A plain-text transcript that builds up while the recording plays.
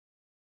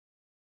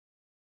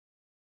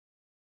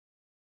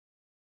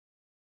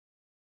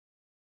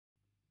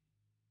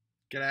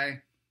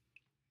G'day.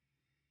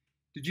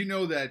 Did you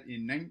know that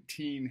in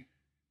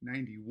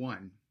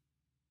 1991,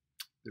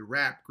 the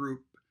rap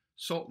group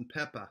Salt and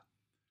Pepper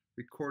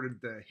recorded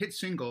the hit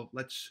single,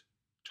 Let's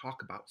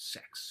Talk About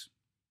Sex?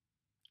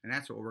 And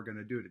that's what we're going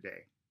to do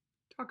today.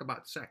 Talk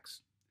about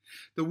sex.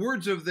 The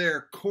words of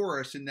their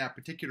chorus in that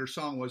particular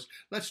song was,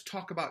 let's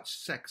talk about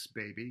sex,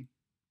 baby.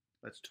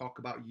 Let's talk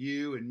about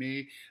you and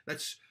me.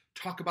 Let's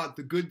talk about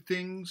the good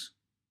things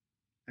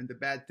and the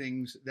bad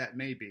things that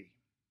may be.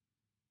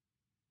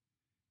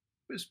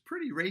 It was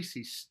pretty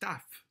racy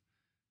stuff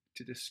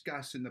to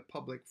discuss in the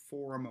public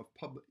forum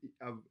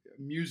of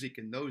music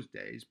in those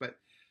days, but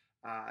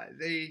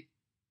they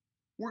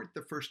weren't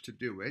the first to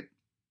do it.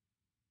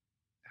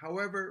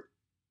 However,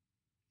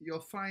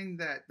 you'll find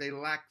that they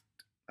lacked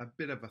a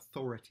bit of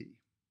authority.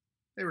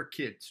 They were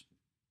kids.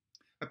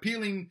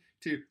 Appealing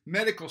to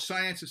medical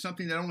science is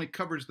something that only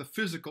covers the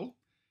physical,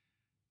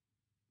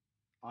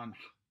 on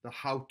the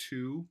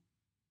how-to,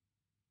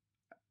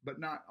 but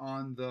not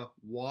on the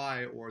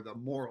why or the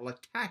moral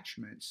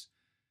attachments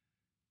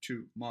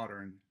to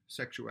modern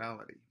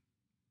sexuality.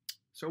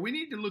 So we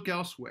need to look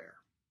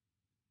elsewhere.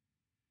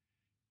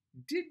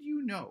 Did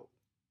you know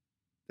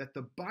that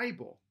the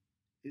Bible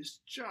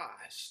is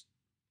just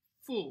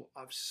full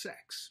of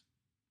sex?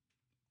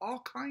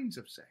 All kinds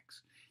of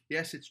sex.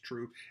 Yes, it's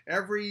true.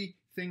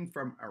 Everything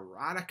from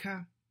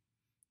erotica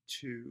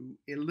to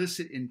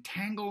illicit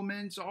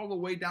entanglements, all the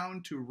way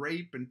down to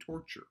rape and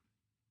torture.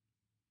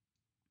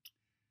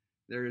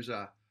 There is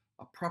a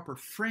proper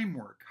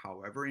framework,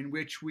 however, in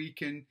which we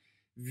can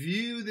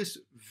view this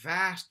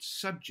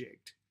vast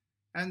subject.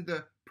 And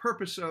the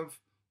purpose of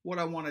what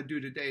I want to do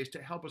today is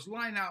to help us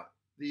line out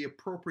the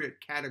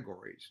appropriate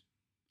categories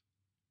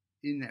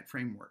in that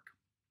framework.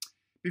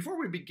 Before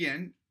we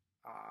begin,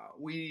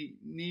 we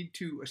need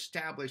to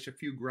establish a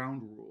few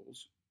ground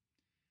rules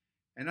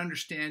and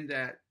understand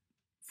that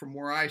from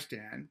where I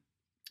stand,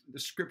 the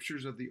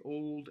scriptures of the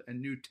Old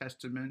and New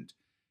Testament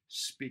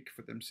speak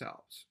for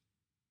themselves.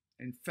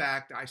 In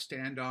fact, I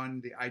stand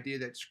on the idea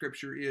that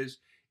Scripture is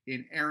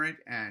inerrant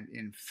and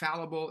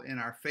infallible in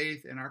our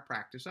faith and our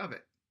practice of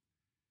it.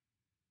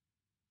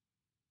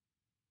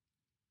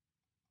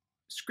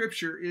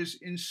 Scripture is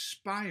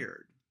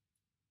inspired.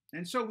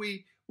 And so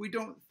we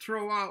don't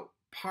throw out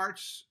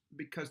parts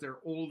because they're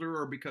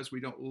older or because we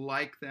don't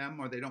like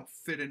them or they don't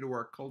fit into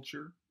our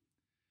culture.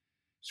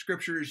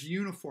 Scripture is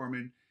uniform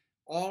in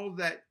all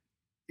that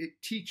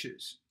it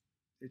teaches.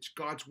 It's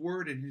God's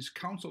word and his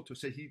counsel to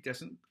say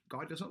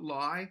God doesn't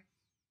lie.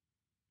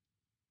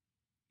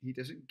 He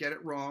doesn't get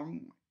it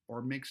wrong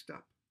or mixed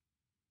up.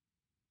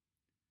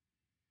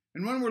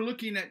 And when we're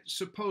looking at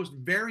supposed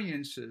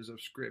variances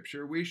of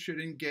Scripture, we should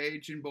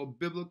engage in both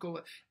biblical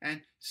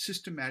and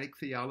systematic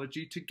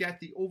theology to get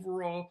the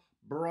overall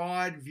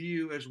broad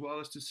view as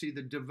well as to see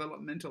the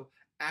developmental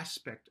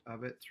aspect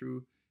of it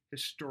through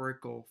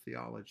historical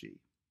theology.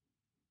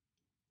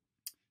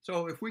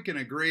 So if we can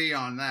agree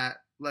on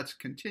that, let's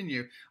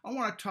continue. I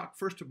want to talk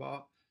first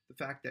about the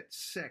fact that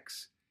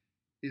sex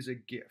is a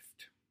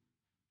gift.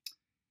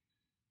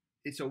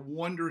 It's a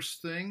wondrous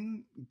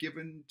thing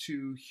given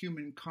to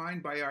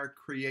humankind by our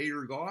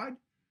Creator God,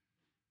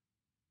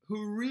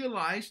 who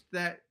realized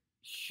that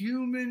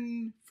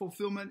human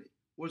fulfillment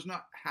was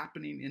not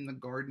happening in the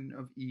Garden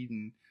of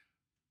Eden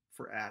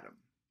for Adam.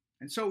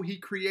 And so he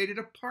created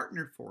a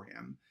partner for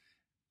him,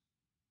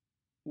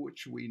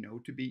 which we know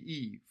to be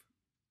Eve.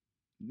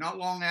 Not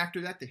long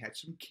after that, they had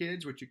some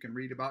kids, which you can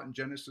read about in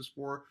Genesis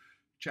 4,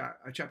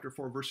 chapter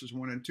 4, verses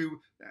 1 and 2.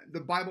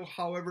 The Bible,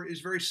 however, is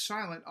very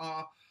silent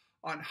on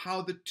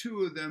how the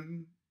two of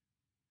them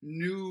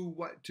knew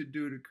what to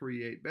do to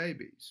create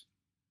babies.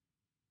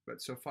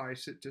 But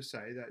suffice it to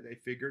say that they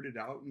figured it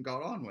out and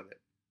got on with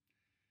it.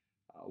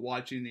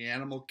 Watching the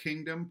animal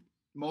kingdom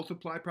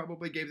multiply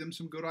probably gave them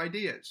some good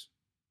ideas.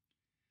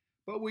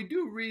 But we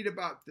do read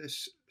about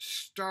this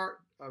start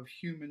of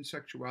human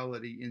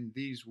sexuality in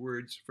these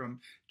words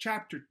from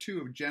chapter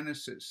 2 of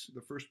Genesis,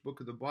 the first book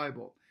of the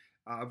Bible,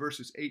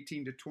 verses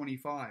 18 to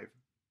 25.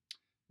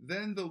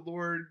 Then the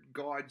Lord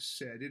God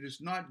said, "It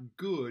is not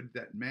good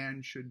that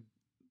man should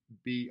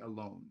be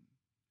alone.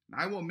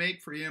 I will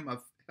make for him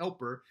a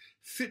helper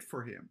fit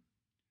for him."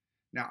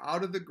 Now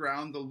out of the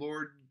ground the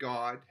Lord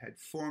God had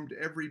formed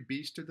every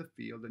beast of the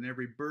field and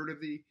every bird of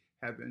the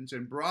heavens,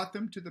 and brought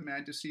them to the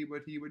man to see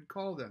what he would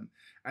call them.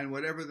 And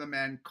whatever the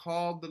man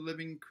called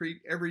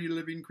every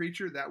living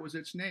creature, that was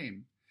its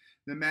name.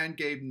 The man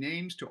gave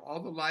names to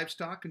all the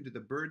livestock and to the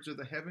birds of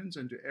the heavens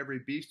and to every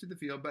beast of the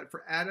field. But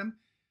for Adam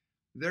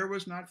there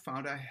was not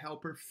found a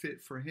helper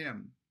fit for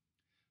him.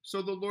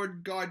 So the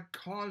Lord God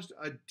caused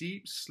a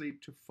deep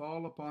sleep to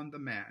fall upon the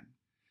man,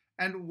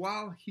 and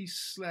while he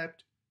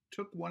slept,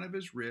 took one of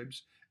his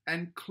ribs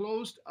and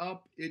closed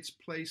up its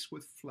place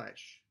with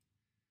flesh.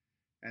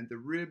 And the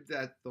rib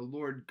that the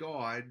Lord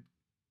God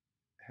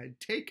had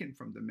taken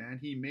from the man,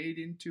 he made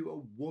into a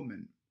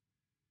woman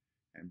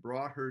and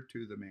brought her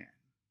to the man.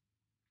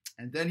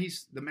 And then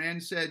the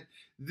man said,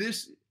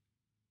 "This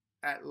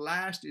at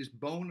last is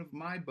bone of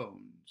my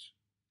bones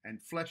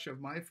and flesh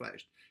of my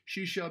flesh.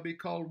 She shall be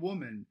called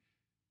woman,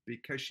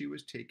 because she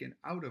was taken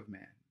out of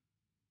man.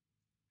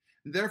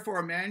 Therefore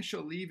a man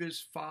shall leave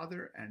his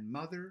father and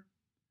mother,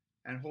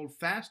 and hold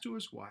fast to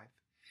his wife,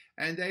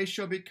 and they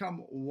shall become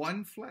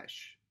one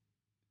flesh.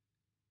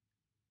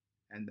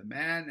 And the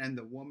man and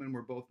the woman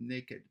were both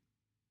naked,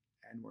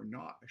 and were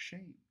not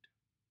ashamed.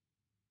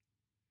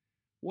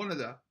 One of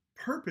the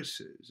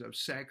purposes of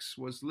sex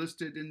was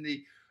listed in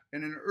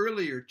an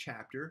earlier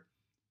chapter,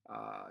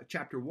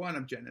 chapter 1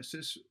 of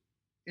Genesis,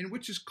 in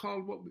which is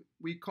called what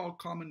we call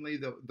commonly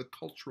the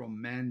cultural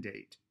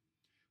mandate,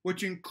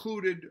 which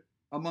included,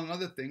 among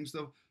other things,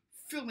 the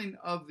filling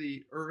of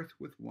the earth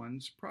with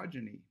one's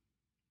progeny.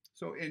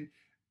 So in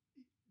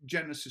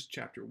Genesis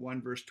chapter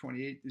 1, verse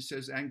 28, it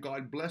says, and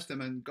God blessed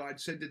them, and God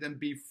said to them,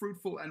 be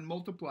fruitful and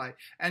multiply,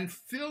 and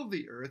fill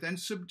the earth and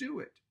subdue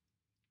it,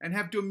 and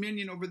have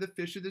dominion over the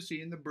fish of the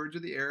sea and the birds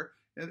of the air,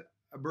 and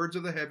birds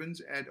of the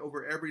heavens, and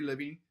over every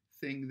living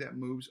thing that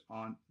moves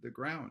on the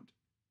ground.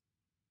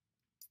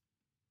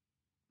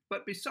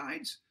 But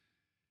besides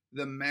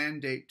the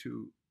mandate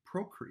to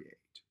procreate,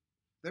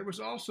 there was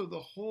also the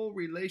whole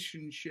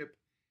relationship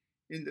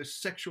in the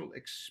sexual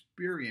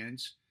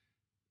experience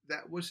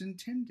that was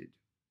intended.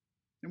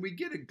 And we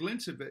get a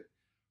glimpse of it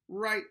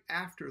right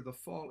after the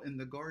fall in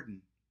the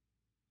Garden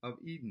of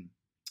Eden.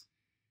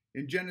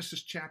 In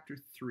Genesis chapter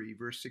 3,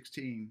 verse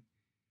 16,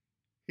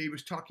 he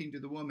was talking to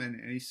the woman,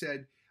 and he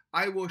said,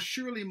 I will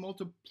surely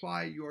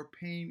multiply your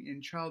pain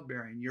in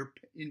childbearing.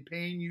 In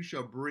pain you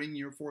shall bring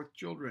your forth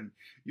children.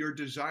 Your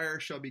desire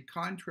shall be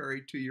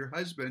contrary to your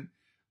husband,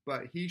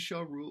 but he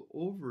shall rule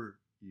over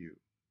you.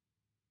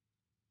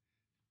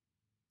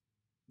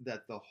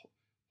 That the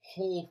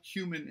whole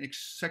human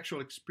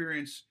sexual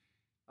experience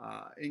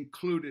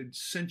included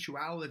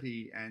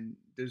sensuality and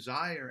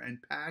desire and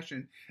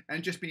passion,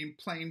 and just being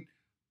plain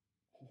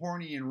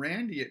horny and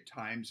randy at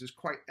times is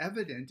quite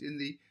evident in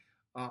the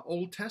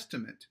Old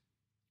Testament,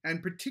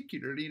 and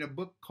particularly in a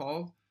book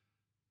called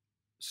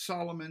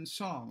Solomon's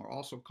Song, or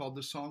also called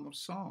the Song of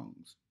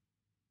Songs.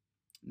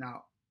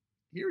 Now,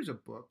 here's a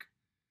book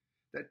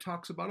that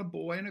talks about a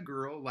boy and a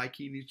girl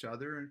liking each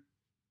other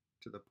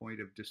to the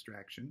point of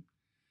distraction,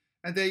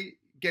 and they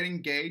get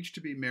engaged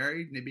to be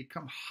married, and they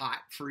become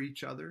hot for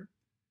each other.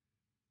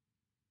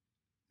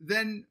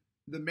 Then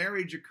the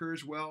marriage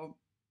occurs well,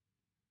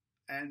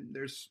 and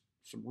there's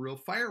some real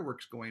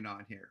fireworks going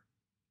on here.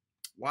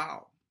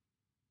 Wow.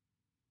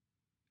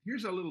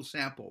 Here's a little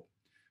sample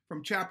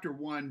from chapter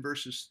 1,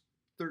 verses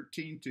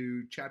 13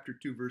 to chapter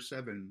 2, verse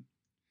 7.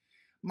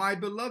 My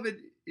beloved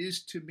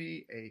is to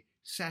me a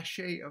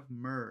sachet of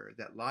myrrh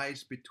that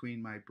lies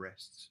between my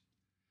breasts.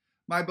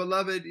 My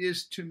beloved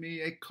is to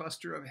me a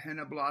cluster of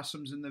henna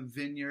blossoms in the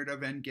vineyard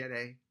of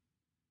En-gedi.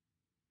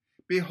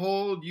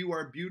 Behold, you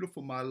are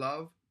beautiful, my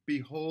love.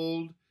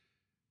 Behold,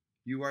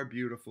 you are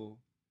beautiful.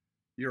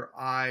 Your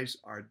eyes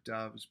are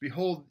doves.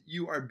 Behold,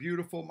 you are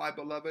beautiful, my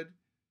beloved,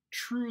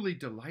 truly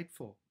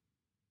delightful.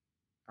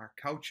 Our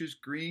couch is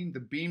green, the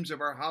beams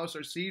of our house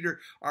are cedar,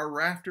 our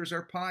rafters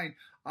are pine.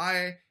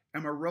 I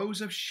am a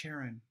rose of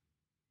Sharon,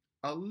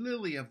 a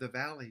lily of the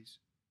valleys.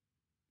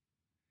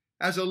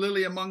 As a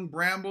lily among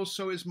brambles,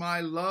 so is my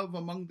love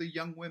among the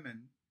young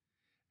women.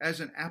 As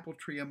an apple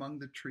tree among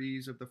the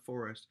trees of the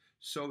forest,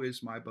 so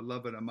is my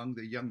beloved among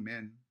the young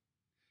men.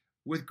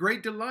 With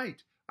great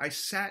delight I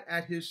sat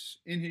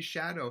in his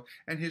shadow,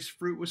 and his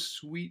fruit was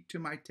sweet to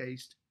my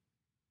taste.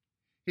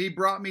 He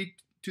brought me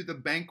to the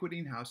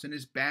banqueting house, and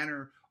his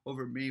banner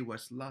over me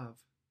was love.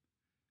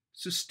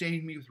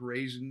 Sustain me with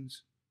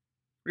raisins,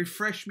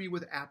 refresh me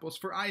with apples,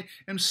 for I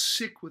am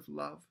sick with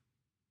love.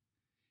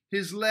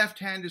 His left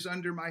hand is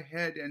under my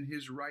head, and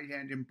his right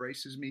hand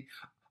embraces me.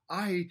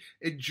 I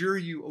adjure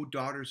you, O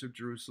daughters of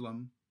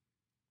Jerusalem,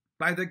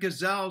 by the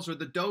gazelles or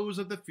the does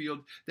of the field,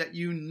 that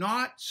you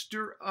not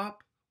stir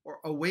up or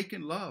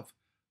awaken love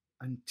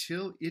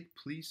until it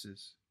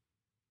pleases.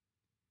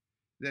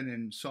 Then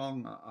in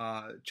Song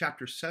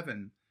chapter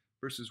 7,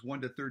 verses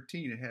 1 to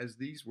 13, it has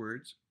these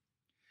words.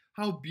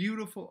 How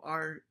beautiful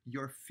are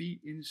your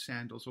feet in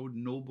sandals, O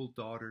noble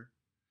daughter.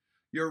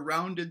 Your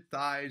rounded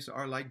thighs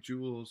are like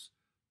jewels,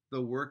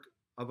 the work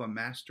of a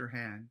master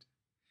hand.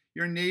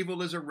 Your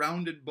navel is a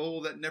rounded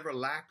bowl that never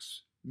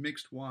lacks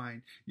mixed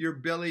wine. Your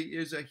belly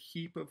is a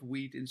heap of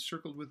wheat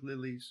encircled with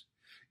lilies.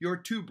 Your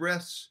two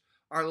breasts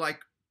are like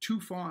two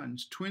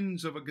fawns,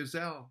 twins of a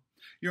gazelle.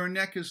 Your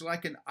neck is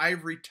like an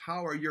ivory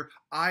tower. Your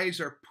eyes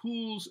are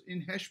pools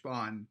in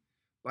Heshbon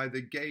by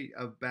the gate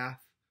of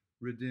Bath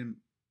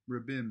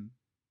Rabim.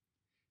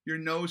 Your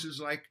nose is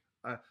like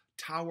a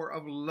tower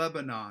of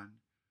Lebanon,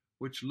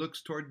 which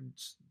looks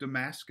towards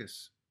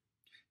Damascus.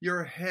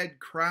 Your head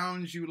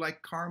crowns you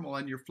like Carmel,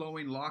 and your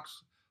flowing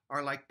locks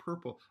are like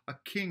purple. A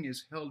king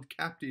is held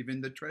captive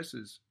in the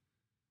tresses.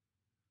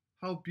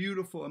 How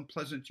beautiful and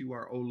pleasant you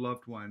are, O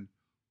loved one,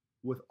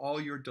 with all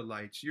your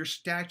delights. Your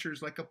stature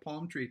is like a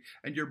palm tree,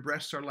 and your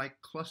breasts are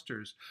like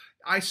clusters.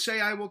 I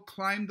say, I will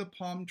climb the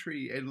palm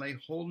tree and lay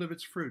hold of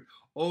its fruit.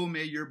 Oh,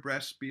 may your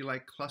breasts be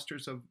like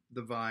clusters of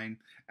the vine,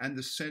 and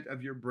the scent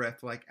of your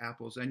breath like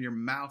apples, and your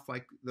mouth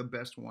like the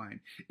best wine.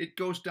 It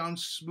goes down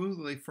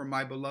smoothly for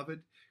my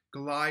beloved,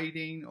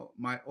 gliding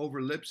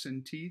over lips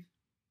and teeth.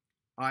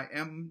 I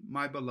am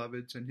my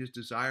beloved's, and his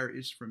desire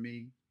is for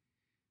me.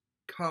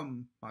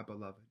 Come, my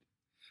beloved.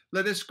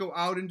 Let us go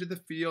out into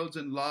the fields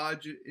and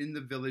lodge in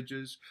the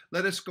villages.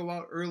 Let us go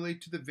out early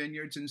to the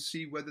vineyards and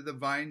see whether the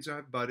vines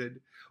have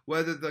budded,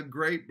 whether the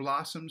grape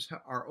blossoms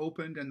are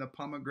opened and the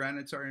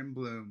pomegranates are in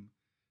bloom.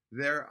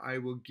 There I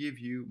will give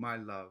you my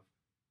love.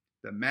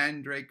 The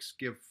mandrakes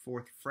give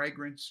forth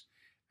fragrance,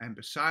 and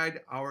beside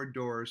our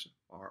doors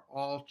are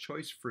all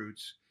choice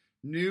fruits,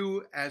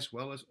 new as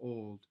well as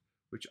old,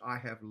 which I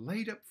have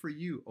laid up for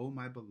you, O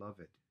my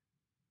beloved.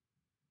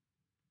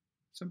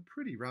 Some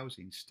pretty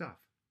rousing stuff.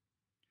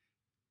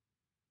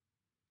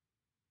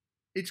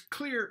 It's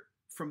clear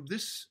from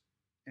this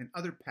and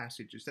other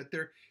passages that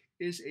there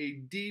is a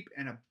deep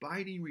and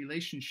abiding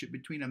relationship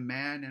between a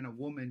man and a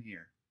woman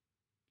here.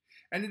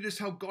 And it is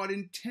how God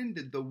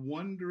intended the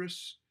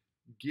wondrous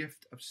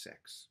gift of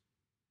sex.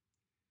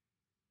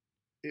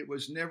 It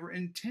was never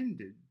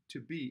intended to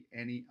be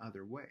any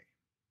other way.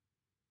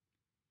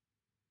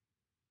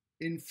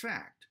 In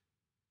fact,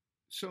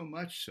 so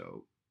much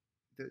so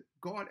that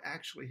God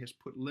actually has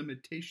put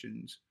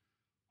limitations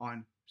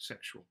on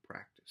sexual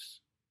practice.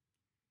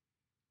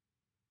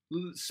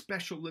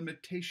 Special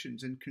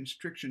limitations and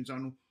constrictions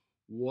on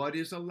what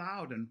is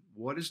allowed and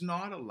what is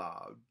not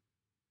allowed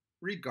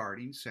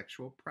regarding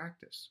sexual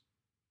practice.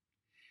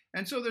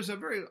 And so there's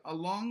a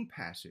long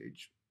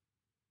passage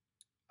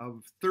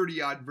of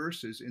 30-odd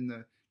verses in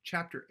the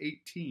chapter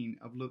 18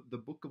 of the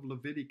book of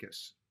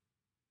Leviticus.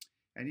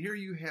 And here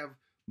you have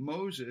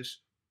Moses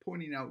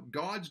pointing out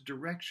God's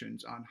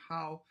directions on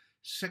how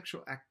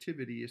sexual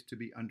activity is to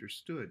be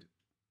understood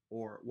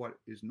or what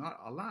is not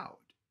allowed.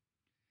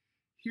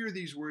 Hear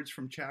these words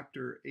from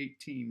chapter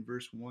 18,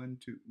 verse 1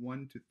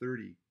 to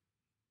 30.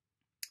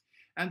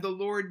 And the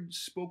Lord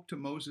spoke to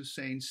Moses,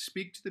 saying,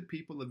 Speak to the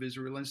people of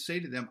Israel and say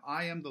to them,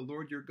 I am the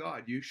Lord your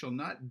God. You shall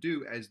not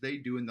do as they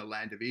do in the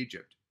land of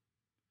Egypt,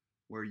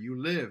 where you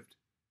lived.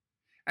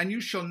 And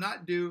you shall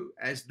not do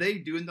as they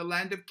do in the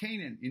land of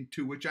Canaan,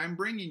 into which I am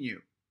bringing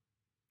you.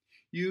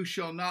 You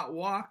shall not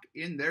walk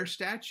in their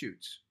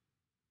statutes.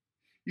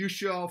 You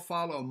shall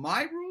follow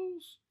my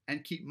rules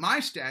and keep my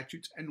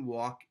statutes and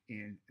walk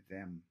in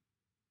them.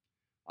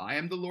 I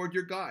am the Lord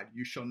your God.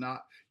 You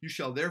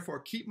shall therefore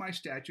keep my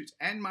statutes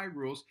and my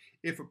rules.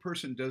 If a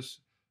person does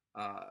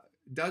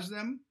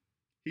them,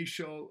 he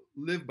shall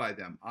live by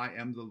them. I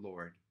am the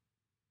Lord.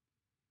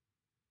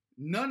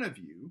 None of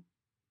you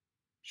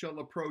shall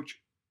approach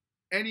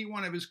any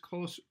one of his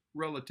close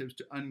relatives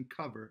to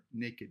uncover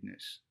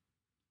nakedness.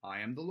 I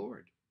am the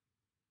Lord.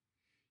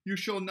 You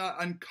shall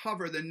not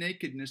uncover the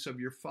nakedness of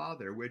your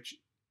father, which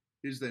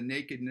is the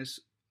nakedness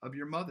of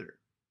your mother.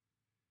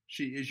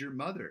 She is your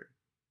mother.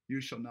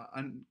 You shall not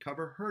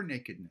uncover her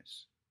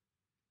nakedness.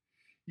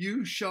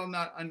 You shall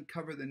not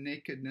uncover the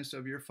nakedness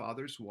of your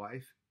father's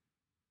wife.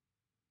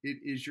 It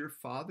is your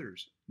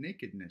father's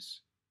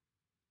nakedness.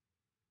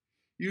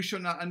 You shall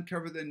not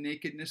uncover the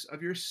nakedness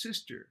of your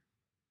sister,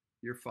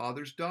 your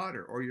father's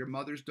daughter, or your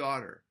mother's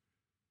daughter,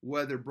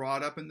 whether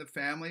brought up in the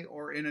family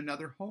or in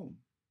another home.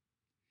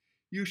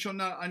 You shall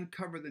not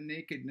uncover the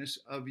nakedness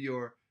of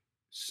your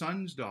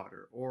son's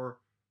daughter or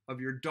of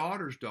your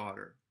daughter's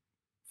daughter,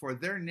 for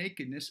their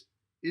nakedness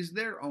is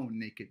their own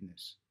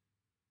nakedness.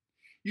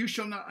 You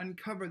shall not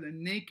uncover the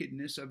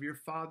nakedness of your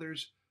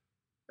father's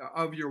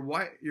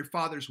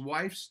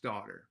wife's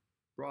daughter,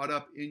 brought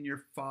up in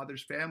your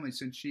father's family,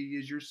 since she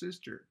is your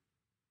sister.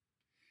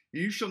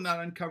 You shall not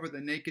uncover the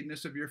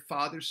nakedness of your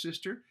father's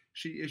sister.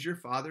 She is your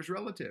father's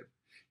relative.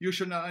 You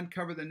shall not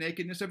uncover the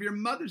nakedness of your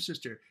mother's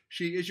sister.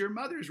 She is your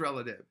mother's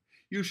relative.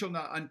 You shall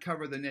not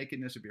uncover the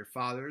nakedness of your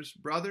father's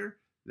brother.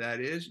 That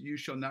is, you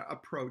shall not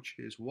approach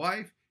his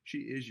wife. She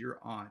is your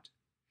aunt.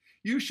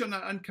 You shall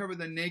not uncover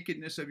the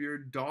nakedness of your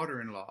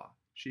daughter-in-law.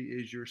 She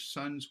is your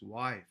son's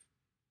wife.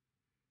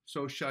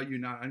 So shall you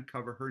not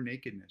uncover her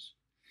nakedness.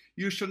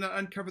 You shall not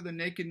uncover the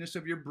nakedness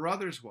of your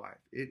brother's wife.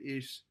 It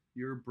is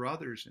your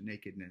brother's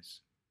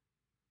nakedness.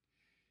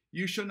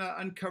 You shall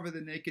not uncover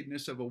the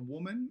nakedness of a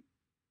woman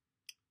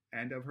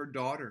and of her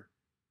daughter.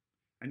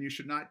 And you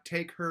should not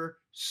take her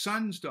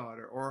son's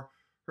daughter or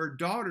her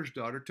daughter's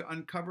daughter to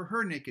uncover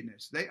her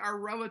nakedness. They are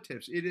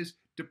relatives. It is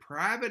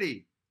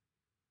depravity.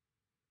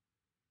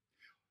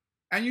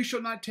 And you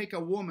shall not take a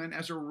woman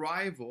as a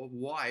rival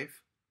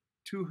wife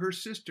to her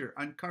sister,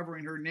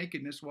 uncovering her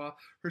nakedness while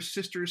her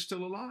sister is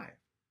still alive.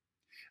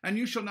 And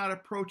you shall not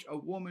approach a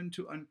woman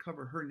to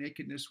uncover her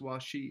nakedness while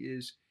she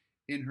is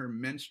in her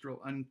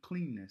menstrual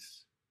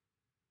uncleanness.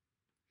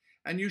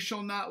 And you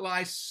shall not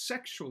lie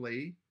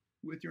sexually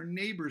with your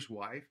neighbor's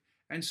wife,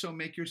 and so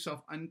make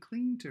yourself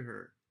unclean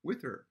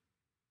with her.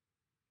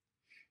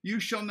 You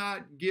shall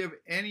not give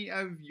any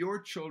of your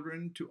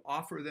children to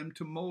offer them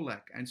to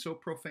Molech, and so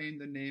profane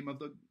the name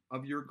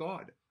of your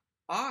God.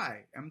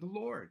 I am the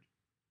Lord.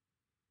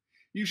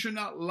 You shall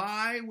not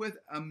lie with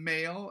a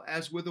male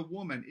as with a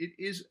woman. It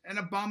is an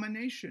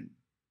abomination.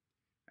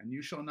 And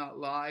you shall not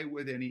lie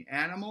with any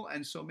animal,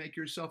 and so make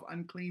yourself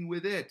unclean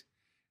with it.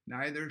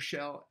 Neither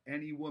shall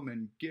any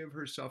woman give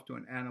herself to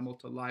an animal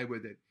to lie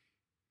with it.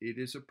 It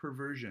is a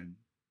perversion.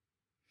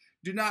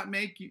 Do not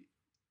make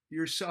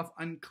yourself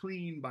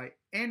unclean by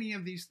any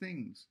of these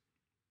things.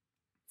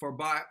 For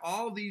by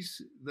all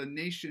these the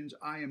nations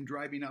I am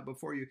driving out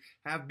before you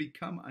have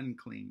become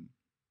unclean.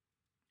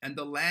 And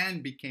the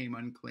land became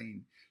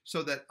unclean,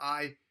 so that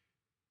I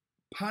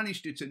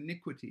punished its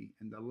iniquity,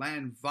 and the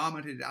land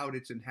vomited out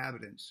its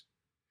inhabitants.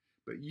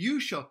 But you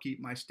shall keep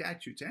my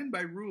statutes and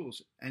my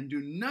rules, and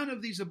do none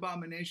of these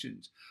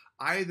abominations,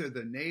 either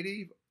the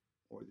native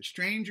or the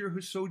stranger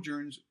who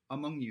sojourns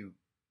among you.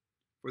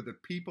 For the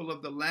people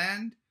of the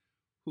land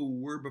who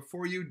were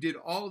before you did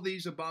all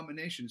these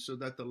abominations, so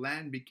that the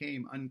land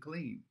became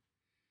unclean.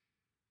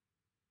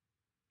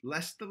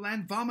 Lest the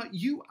land vomit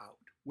you out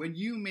when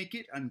you make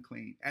it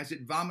unclean, as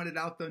it vomited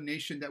out the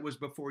nation that was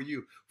before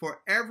you.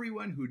 For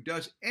everyone who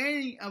does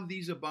any of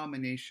these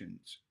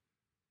abominations,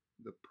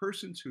 the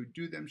persons who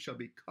do them shall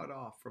be cut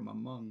off from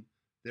among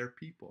their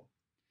people.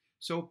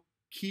 So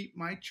keep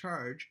my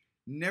charge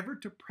never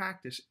to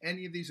practice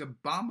any of these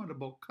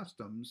abominable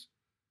customs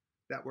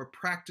that were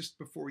practiced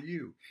before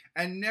you,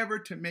 and never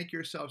to make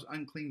yourselves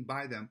unclean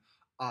by them.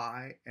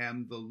 I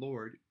am the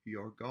Lord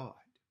your God.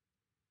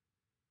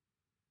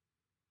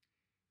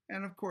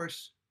 And of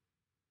course,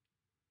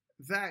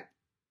 that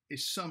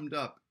is summed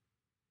up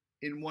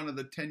in one of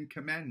the 10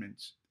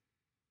 Commandments.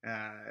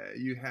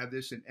 You have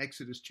this in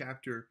Exodus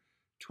chapter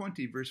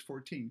 20, verse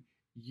 14.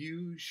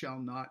 You shall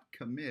not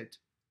commit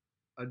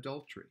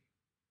adultery,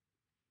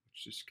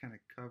 which just kind of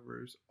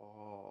covers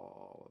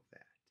all of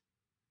that.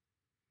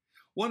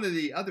 One of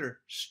the other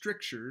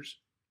strictures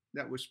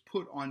that was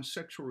put on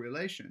sexual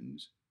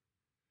relations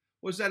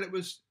was that it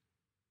was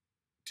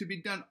to be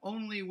done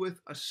only with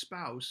a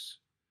spouse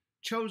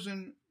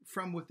chosen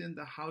from within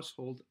the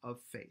household of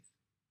faith.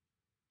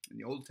 In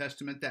the Old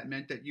Testament, that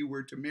meant that you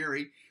were to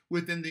marry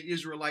within the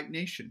Israelite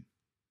nation,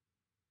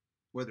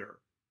 whether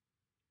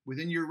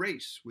within your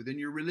race, within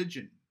your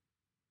religion.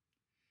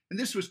 And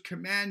this was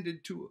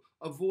commanded to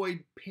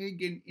avoid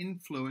pagan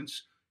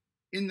influence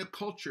in the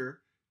culture,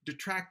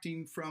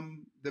 detracting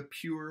from the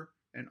pure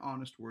and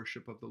honest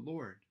worship of the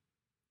Lord.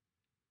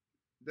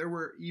 There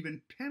were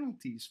even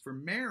penalties for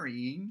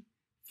marrying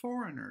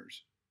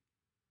foreigners.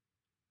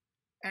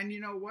 And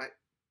you know what?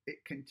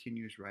 It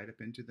continues right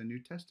up into the New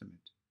Testament.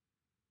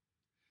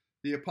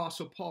 The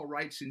Apostle Paul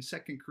writes in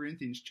 2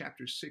 Corinthians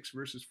chapter 6,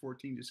 verses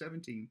 14 to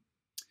 17,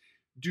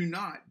 do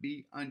not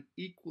be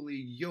unequally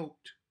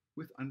yoked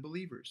with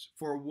unbelievers.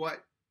 For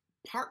what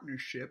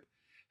partnership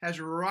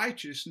has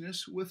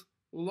righteousness with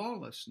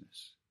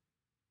lawlessness?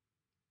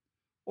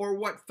 Or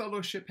what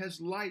fellowship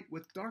has light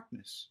with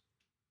darkness?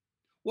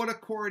 What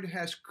accord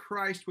has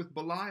Christ with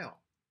Belial?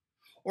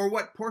 Or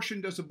what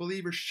portion does a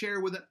believer share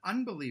with an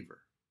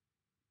unbeliever?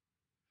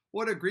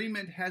 What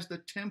agreement has the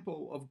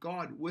temple of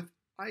God with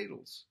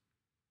idols?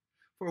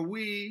 For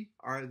we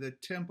are the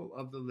temple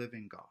of the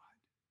living God.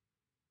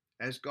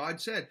 As God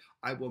said,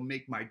 I will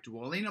make my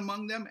dwelling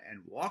among them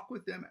and walk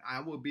with them. I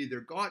will be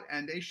their God,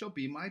 and they shall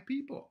be my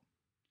people.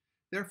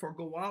 Therefore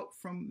go out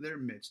from their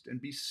midst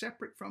and be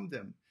separate from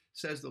them,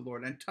 says the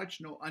Lord, and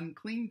touch no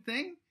unclean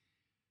thing.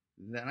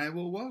 Then I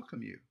will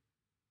welcome you.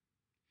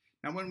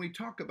 Now, when we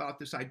talk about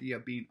this idea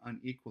of being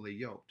unequally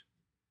yoked,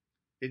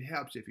 it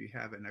helps if you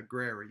have an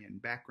agrarian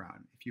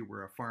background, if you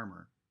were a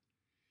farmer.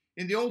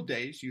 In the old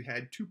days, you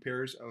had 2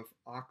 pairs of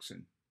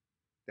oxen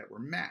that were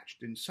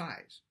matched in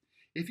size.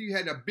 If you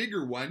had a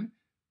bigger one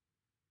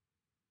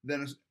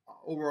than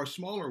over a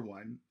smaller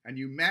one, and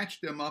you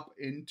matched them up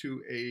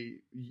into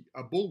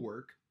a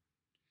bulwark,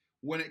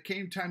 when it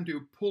came time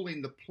to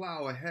pulling the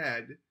plow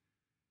ahead,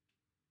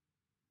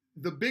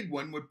 the big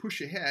one would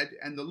push ahead,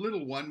 and the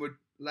little one would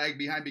lag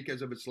behind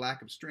because of its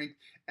lack of strength,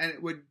 and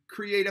it would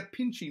create a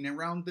pinching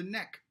around the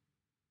neck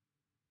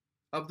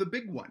of the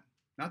big one.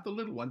 Not the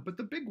little one, but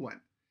the big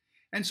one.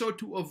 And so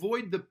to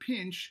avoid the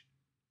pinch,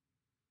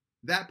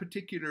 that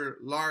particular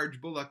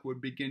large bullock would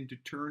begin to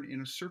turn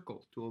in a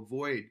circle to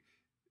avoid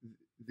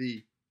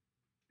the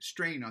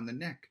strain on the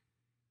neck,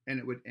 and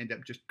it would end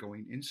up just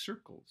going in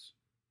circles,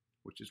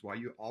 which is why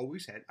you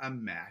always had a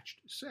matched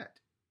set.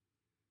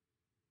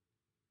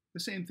 The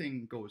same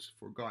thing goes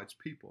for God's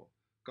people.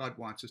 God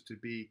wants us to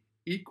be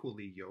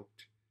equally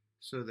yoked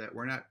so that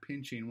we're not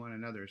pinching one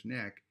another's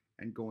neck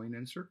and going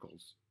in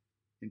circles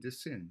into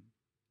sin.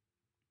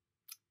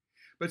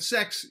 But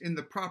sex in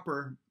a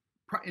proper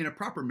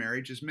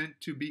marriage is meant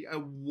to be a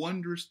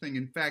wondrous thing.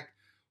 In fact,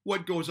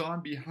 what goes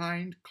on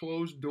behind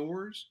closed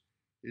doors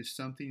is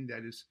something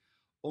that is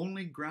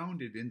only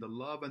grounded in the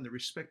love and the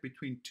respect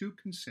between 2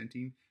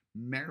 consenting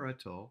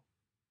marital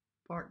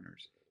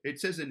partners. It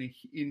says in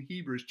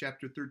Hebrews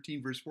chapter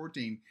 13, verse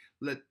 14,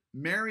 let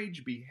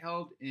marriage be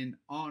held in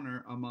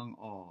honor among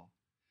all,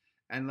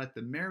 and let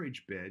the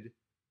marriage bed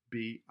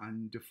be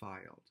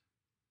undefiled.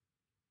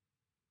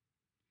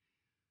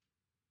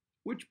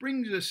 Which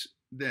brings us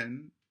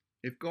then,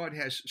 if God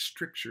has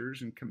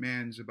strictures and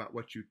commands about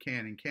what you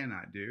can and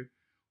cannot do,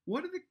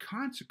 what are the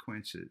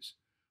consequences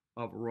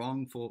of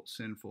wrongful,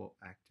 sinful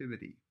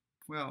activity?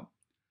 Well,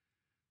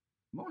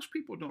 most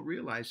people don't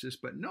realize this,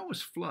 but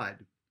Noah's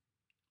flood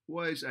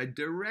was a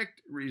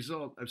direct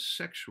result of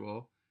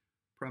sexual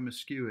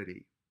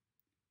promiscuity.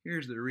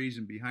 Here's the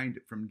reason behind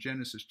it from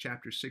Genesis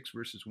chapter 6,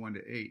 verses 1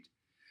 to 8.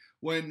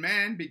 When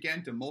man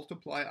began to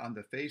multiply on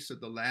the face of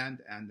the land,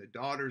 and the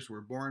daughters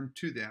were born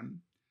to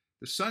them,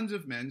 the sons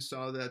of men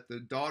saw that the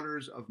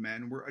daughters of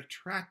men were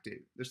attractive.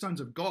 The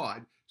sons of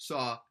God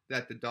saw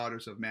that the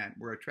daughters of man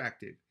were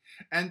attractive,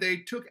 and they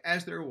took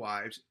as their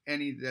wives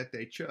any that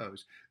they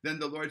chose. Then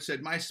the Lord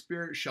said, my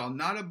spirit shall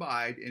not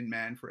abide in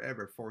man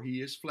forever, for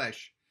he is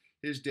flesh.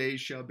 His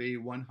days shall be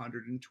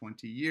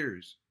 120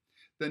 years.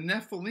 The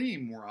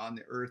Nephilim were on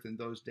the earth in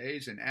those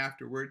days, and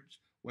afterwards,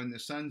 when the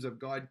sons of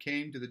God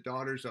came to the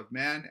daughters of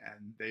man,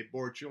 and they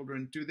bore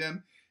children to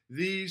them,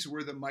 these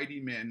were the mighty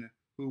men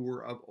who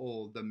were of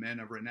old, the men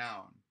of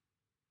renown.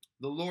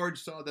 The Lord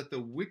saw that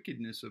the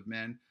wickedness of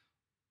men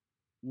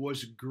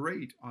was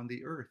great on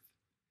the earth,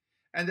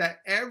 and that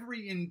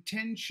every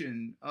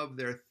intention of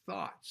their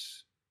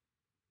thoughts,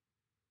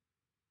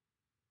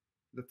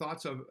 the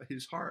thoughts of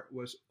his heart,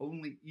 was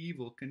only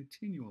evil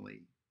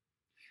continually.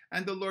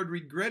 And the Lord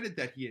regretted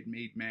that he had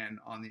made man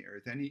on the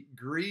earth, and he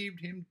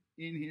grieved him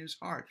in his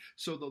heart.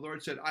 So the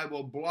Lord said, I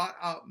will blot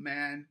out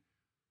man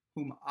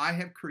whom I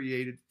have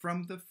created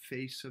from the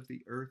face of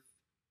the earth,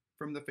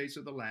 from the face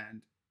of the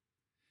land.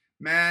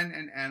 Man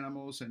and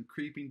animals and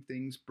creeping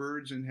things,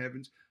 birds and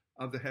heavens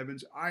of the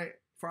heavens,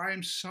 for I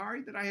am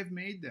sorry that I have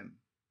made them.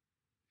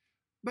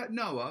 But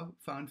Noah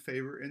found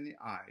favor in the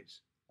eyes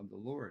of the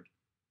Lord.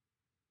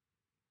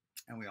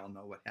 And we all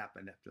know what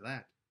happened after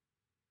that.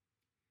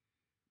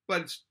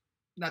 But it's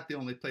not the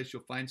only place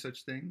you'll find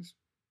such things.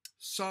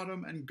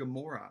 Sodom and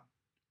Gomorrah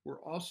were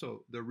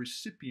also the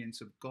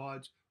recipients of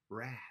God's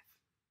wrath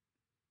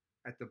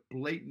at the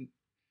blatant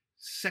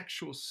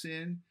sexual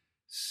sin,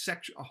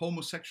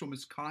 homosexual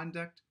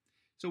misconduct.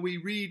 So we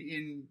read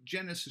in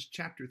Genesis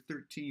chapter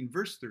 13,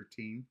 verse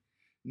 13,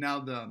 now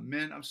the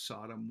men of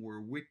Sodom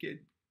were wicked,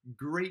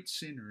 great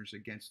sinners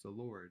against the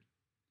Lord.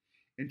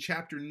 In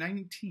chapter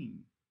 19,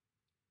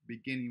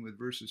 beginning with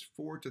verses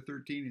 4 to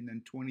 13 and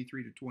then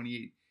 23 to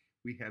 28,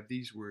 we have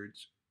these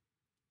words.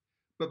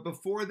 But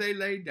before they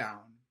lay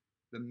down,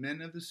 the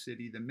men of the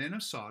city, the men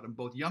of Sodom,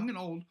 both young and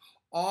old,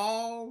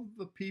 all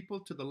the people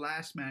to the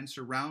last man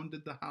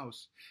surrounded the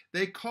house.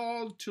 They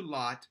called to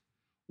Lot,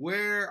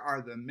 where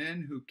are the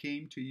men who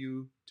came to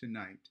you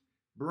tonight?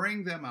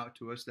 Bring them out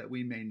to us that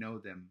we may know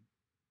them.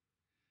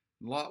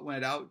 Lot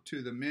went out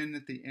to the men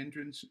at the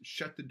entrance,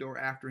 shut the door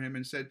after him,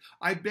 and said,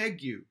 I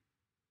beg you,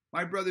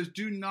 my brothers,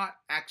 do not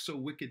act so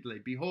wickedly.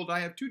 Behold, I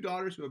have 2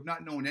 daughters who have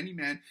not known any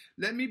man.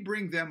 Let me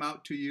bring them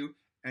out to you,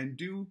 and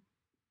do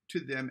to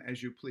them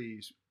as you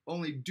please.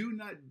 Only do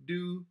not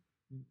do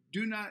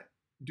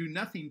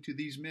nothing to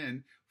these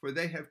men, for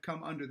they have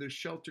come under the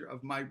shelter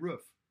of my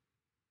roof.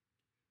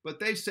 But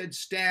they said,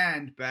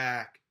 stand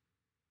back.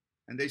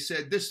 And they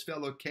said, this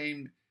fellow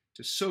came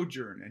to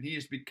sojourn, and he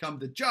has become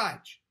the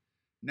judge.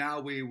 Now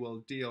we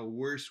will deal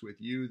worse with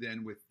you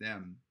than with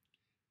them.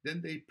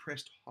 Then they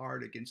pressed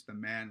hard against the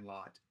man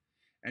Lot,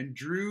 and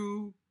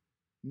drew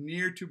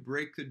near to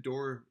break the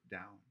door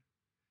down.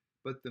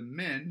 But the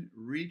men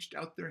reached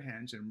out their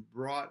hands and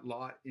brought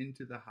Lot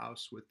into the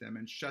house with them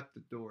and shut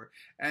the door.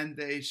 And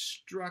they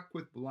struck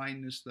with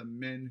blindness the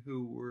men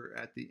who were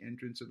at the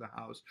entrance of the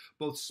house,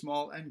 both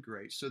small and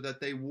great, so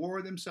that they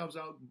wore themselves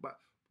out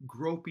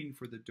groping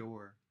for the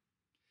door.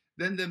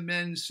 Then the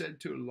men said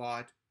to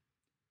Lot,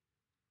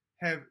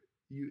 have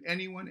you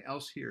anyone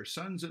else here,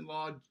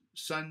 sons-in-law,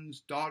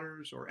 sons,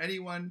 daughters, or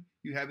anyone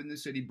you have in the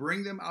city?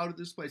 Bring them out of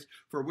this place,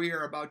 for we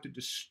are about to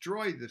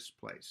destroy this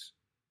place,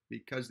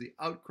 because the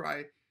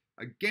outcry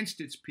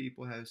against its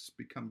people has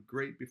become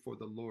great before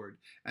the Lord,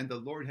 and the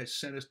Lord has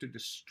sent us to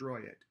destroy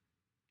it.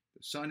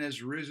 The sun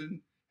has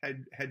risen,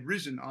 had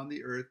risen on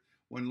the earth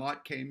when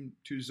Lot came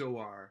to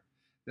Zoar.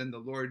 Then the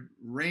Lord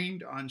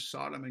rained on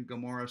Sodom and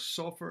Gomorrah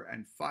sulfur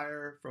and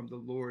fire from the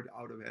Lord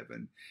out of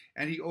heaven.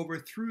 And he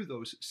overthrew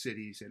those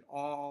cities and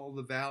all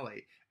the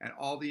valley and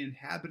all the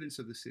inhabitants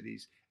of the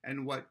cities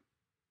and what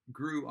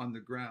grew on the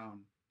ground.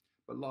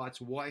 But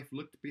Lot's wife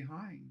looked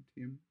behind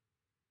him,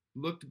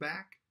 looked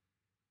back,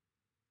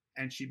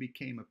 and she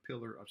became a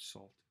pillar of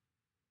salt.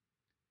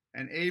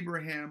 And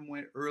Abraham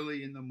went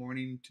early in the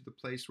morning to the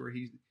place where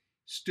he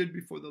stood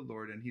before the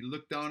Lord, and he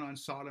looked down on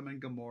Sodom and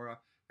Gomorrah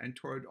and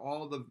toward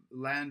all the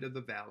land of the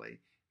valley.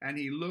 And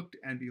he looked,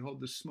 and behold,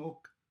 the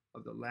smoke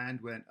of the land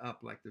went up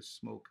like the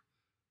smoke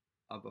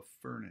of a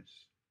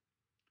furnace.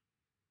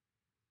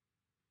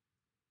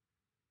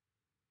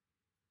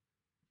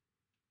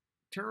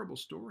 Terrible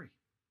story.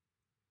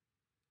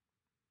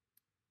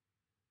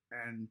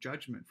 and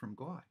judgment from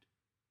God.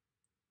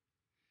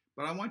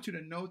 But I want you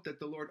to note that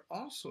the Lord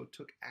also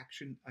took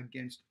action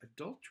against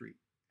adultery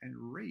and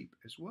rape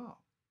as well.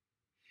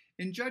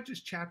 In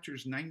Judges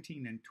chapters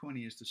 19 and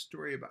 20 is the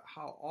story about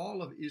how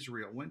all of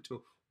Israel went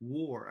to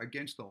war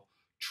against the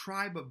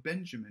tribe of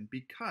Benjamin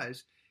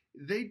because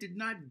they did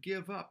not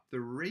give up the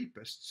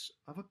rapists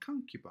of a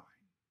concubine.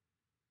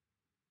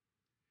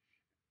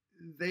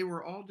 They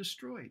were all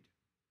destroyed.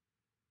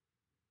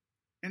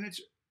 And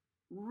it's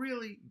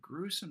really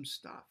gruesome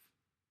stuff.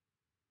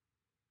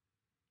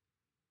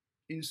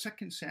 In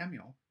 2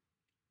 Samuel,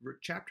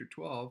 chapter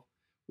 12,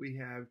 we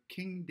have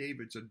King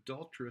David's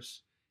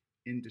adulterous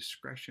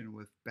indiscretion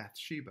with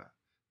Bathsheba,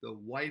 the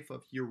wife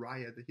of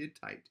Uriah the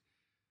Hittite,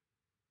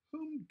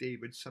 whom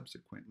David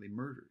subsequently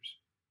murders.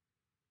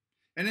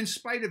 And in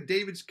spite of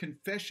David's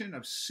confession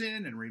of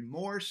sin and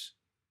remorse,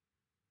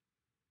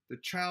 the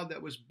child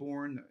that was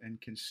born and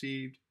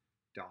conceived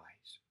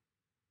dies.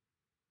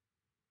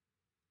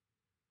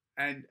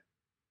 And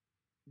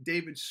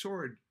David's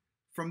sword,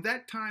 from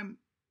that time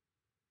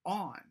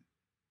on,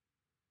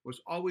 was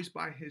always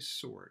by his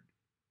side.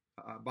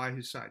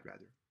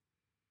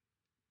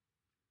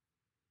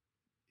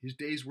 His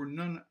days were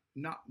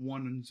not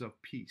ones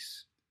of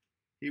peace.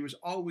 He was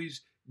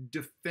always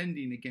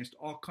defending against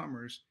all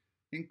comers,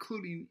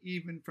 including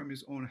even from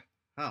his own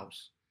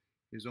house,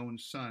 his own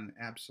son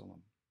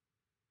Absalom.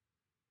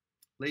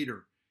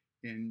 Later,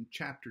 in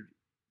chapter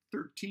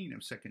 13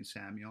 of 2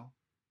 Samuel,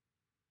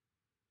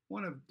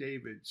 one of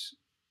David's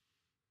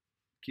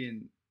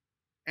kin,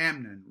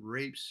 Amnon,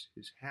 rapes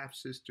his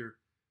half-sister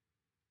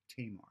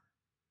Tamar,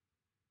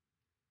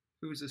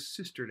 who is a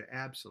sister to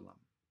Absalom.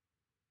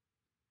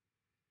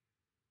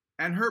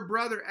 And her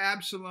brother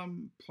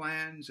Absalom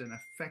plans and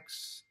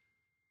effects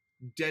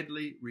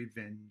deadly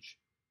revenge.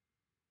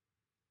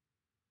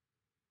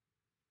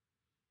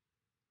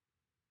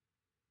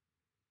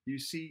 You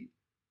see,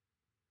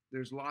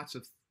 there's lots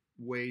of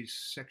ways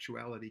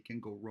sexuality can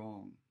go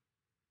wrong.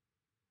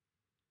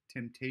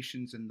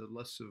 Temptations and the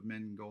lusts of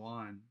men go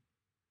on.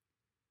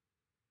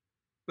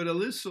 But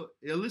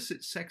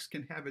illicit sex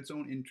can have its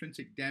own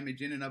intrinsic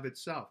damage in and of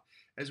itself,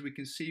 as we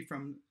can see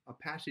from a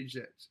passage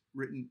that's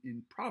written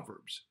in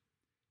Proverbs,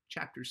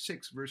 chapter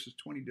 6, verses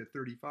 20 to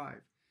 35.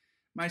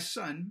 My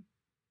son,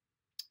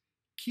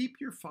 keep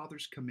your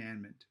father's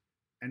commandment,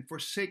 and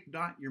forsake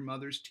not your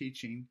mother's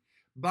teaching.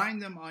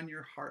 Bind them on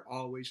your heart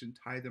always, and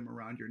tie them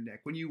around your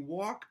neck. When you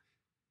walk,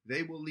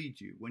 they will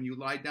lead you. When you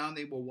lie down,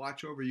 they will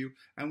watch over you.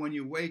 And when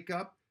you wake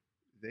up,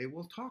 they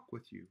will talk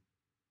with you.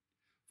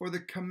 For the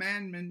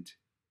commandment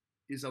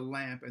is a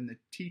lamp, and the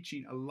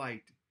teaching a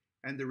light,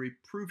 and the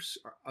reproofs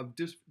of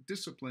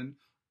discipline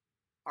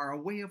are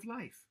a way of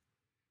life,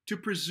 to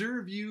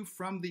preserve you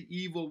from the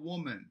evil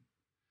woman,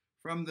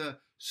 from the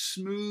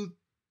smooth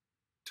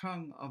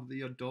tongue of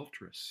the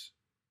adulteress.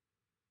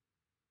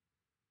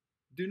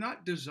 Do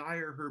not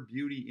desire her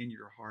beauty in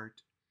your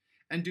heart,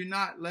 and do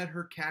not let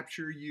her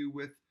capture you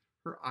with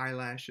her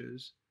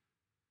eyelashes,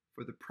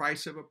 for the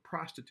price of a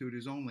prostitute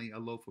is only a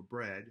loaf of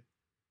bread,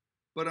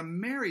 but a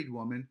married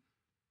woman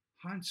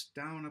hunts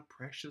down a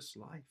precious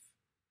life.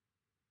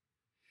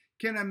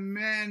 Can a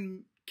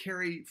man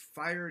carry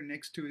fire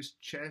next to his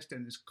chest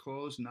and his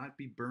clothes not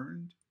be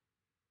burned?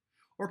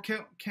 Or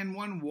can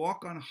one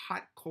walk on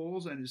hot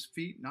coals and his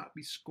feet not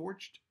be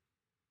scorched?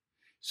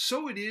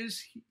 So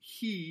is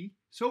he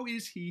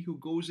who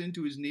goes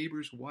into his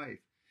neighbor's wife.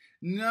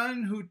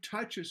 None who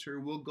touches her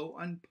will go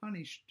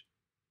unpunished.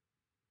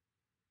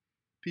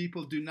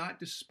 People do not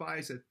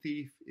despise a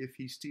thief if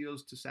he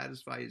steals to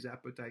satisfy his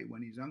appetite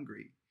when he's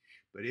hungry.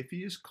 But if he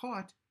is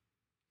caught,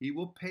 he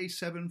will pay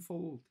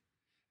sevenfold,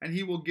 and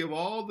he will give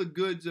all the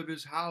goods of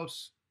his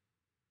house.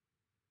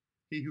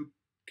 He who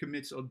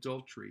commits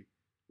adultery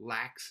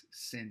lacks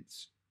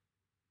sense,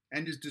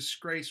 and his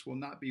disgrace will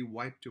not be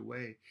wiped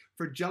away.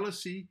 For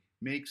jealousy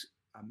makes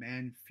a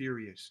man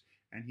furious,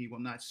 and he will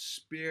not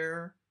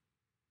spare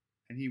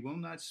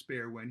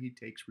when he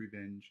takes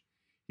revenge.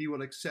 He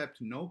will accept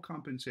no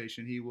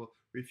compensation. He will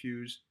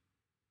refuse,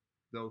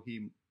 though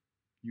you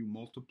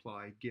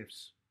multiply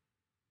gifts.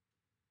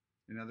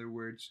 In other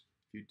words,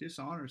 if you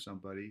dishonor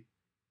somebody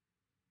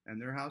and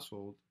their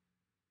household,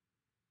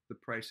 the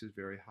price is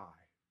very high.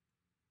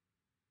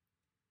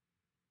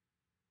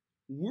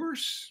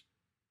 Worse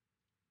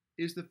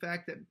is the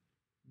fact that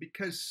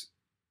because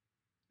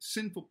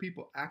sinful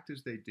people act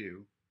as they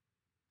do,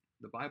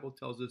 the Bible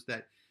tells us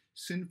that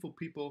sinful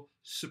people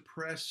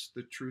suppress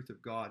the truth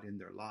of God in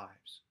their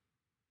lives.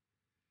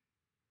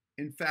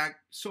 In fact,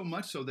 so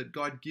much so that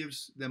God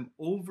gives them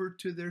over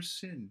to their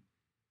sin.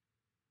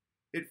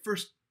 It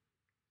first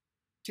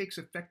takes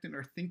effect in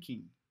our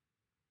thinking,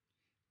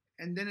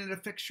 and then it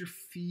affects your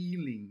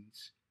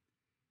feelings,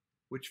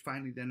 which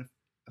finally then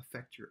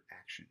affect your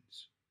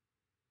actions.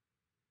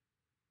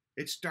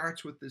 It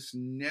starts with this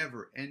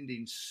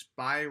never-ending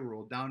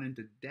spiral down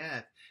into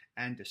death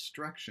and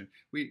destruction.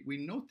 We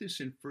note this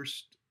in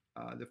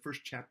the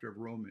first chapter of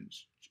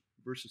Romans,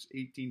 verses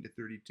 18 to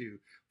 32.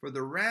 For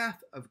the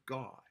wrath of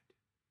God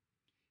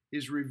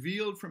is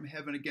revealed from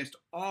heaven against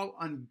all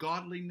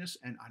ungodliness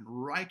and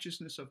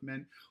unrighteousness of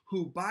men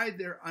who by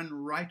their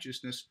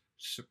unrighteousness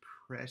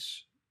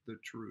suppress the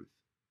truth.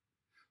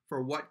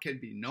 For what can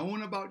be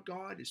known about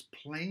God is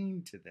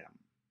plain to them,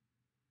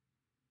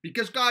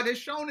 because God has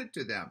shown it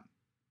to them.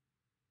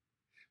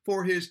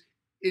 For his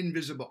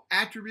invisible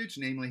attributes,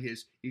 namely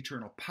his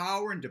eternal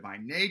power and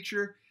divine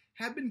nature,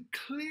 have been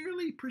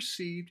clearly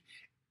perceived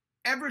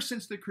ever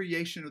since the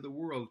creation of the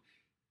world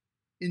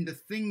in the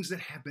things that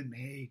have been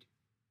made.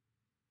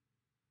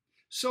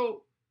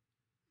 So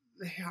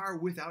they are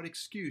without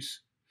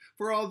excuse.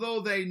 For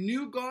although they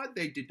knew God,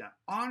 they did not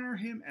honor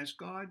him as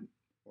God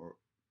or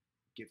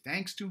give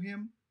thanks to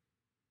him.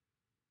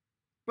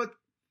 But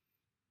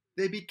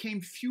they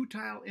became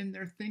futile in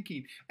their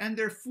thinking, and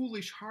their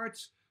foolish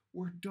hearts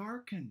were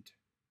darkened.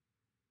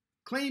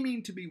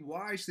 Claiming to be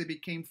wise, they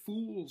became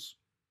fools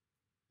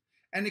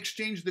and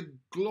exchanged the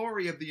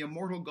glory of the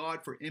immortal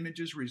God for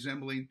images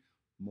resembling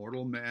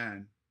mortal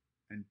man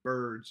and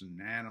birds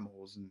and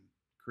animals and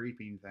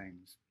creeping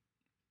things.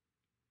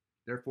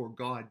 Therefore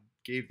God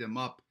gave them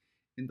up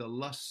in the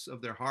lusts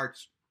of their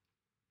hearts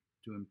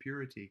to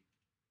impurity,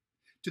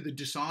 to the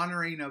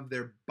dishonoring of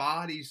their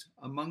bodies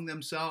among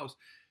themselves,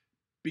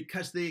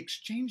 because they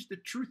exchanged the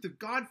truth of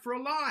God for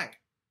a lie,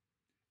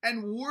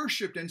 and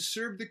worshipped and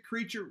served the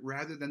creature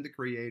rather than the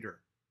Creator,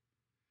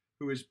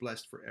 who is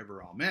blessed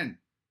forever. Amen.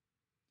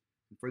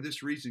 And for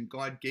this reason,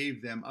 God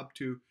gave them up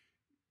to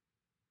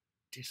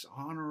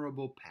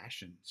dishonorable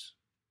passions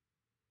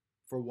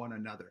for one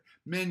another,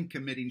 men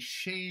committing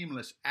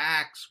shameless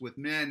acts with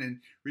men and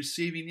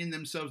receiving in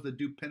themselves the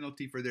due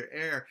penalty for their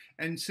error.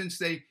 And since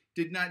they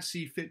did not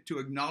see fit to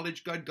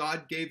acknowledge God,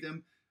 God gave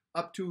them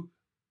up to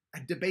a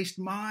debased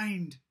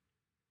mind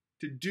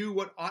to do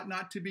what ought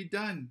not to be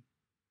done.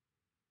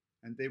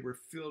 And they were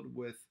filled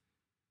with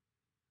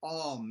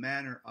all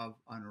manner of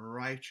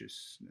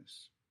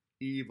unrighteousness,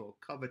 evil,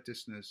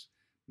 covetousness,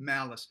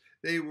 malice.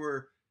 They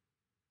are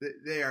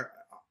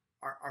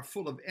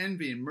full of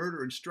envy and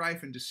murder and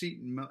strife and deceit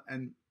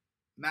and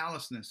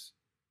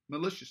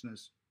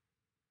maliciousness.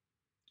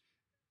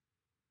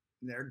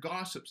 They're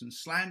gossips and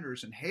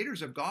slanderers and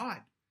haters of God,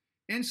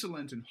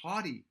 insolent and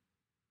haughty,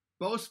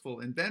 boastful,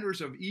 inventors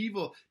of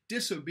evil,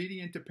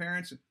 disobedient to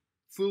parents,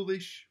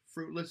 foolish,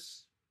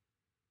 fruitless,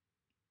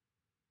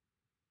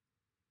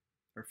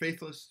 are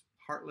faithless,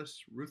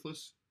 heartless,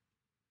 ruthless.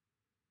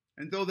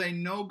 And though they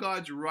know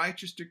God's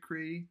righteous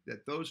decree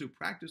that those who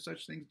practice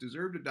such things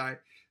deserve to die,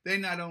 they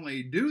not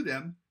only do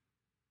them,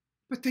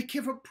 but they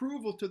give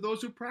approval to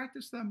those who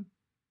practice them.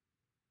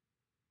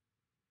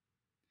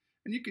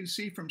 And you can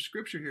see from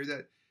Scripture here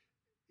that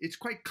it's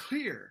quite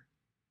clear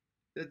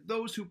that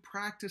those who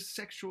practice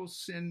sexual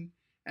sin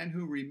and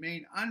who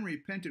remain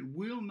unrepentant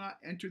will not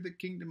enter the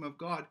kingdom of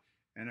God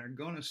and are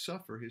going to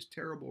suffer his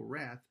terrible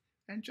wrath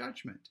and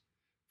judgment.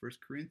 1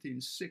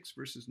 Corinthians 6,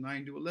 verses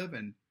 9 to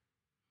 11.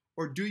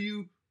 Or do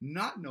you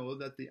not know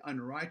that the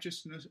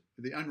unrighteous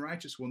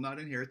will not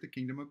inherit the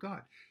kingdom of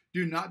God?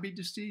 Do not be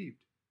deceived.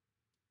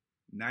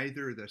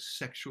 Neither the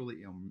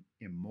sexually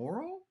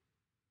immoral,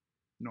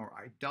 nor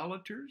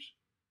idolaters,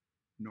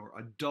 nor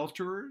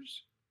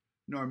adulterers,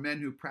 nor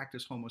men who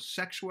practice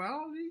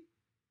homosexuality,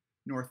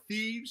 nor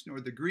thieves,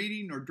 nor the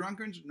greedy, nor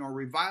drunkards, nor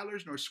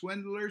revilers, nor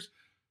swindlers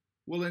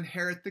will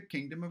inherit the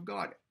kingdom of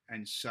God.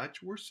 And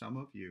such were some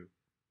of you.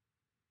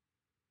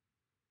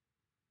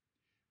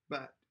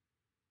 But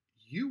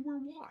you were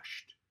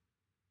washed.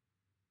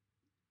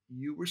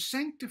 You were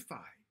sanctified.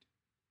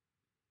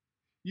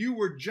 You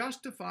were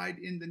justified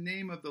in the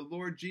name of the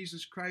Lord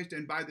Jesus Christ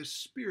and by the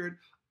Spirit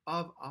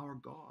of our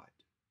God.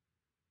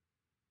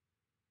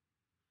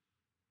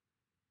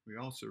 We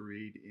also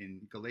read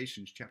in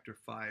Galatians chapter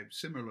 5,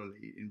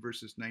 similarly in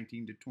verses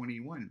 19 to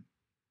 21.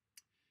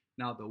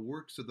 Now the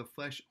works of the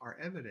flesh are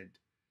evident: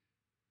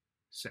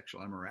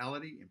 sexual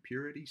immorality,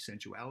 impurity,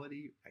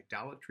 sensuality,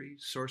 idolatry,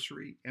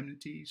 sorcery,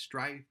 enmity,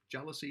 strife,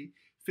 jealousy,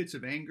 fits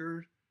of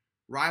anger,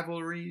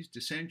 rivalries,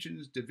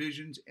 dissensions,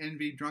 divisions,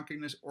 envy,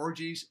 drunkenness,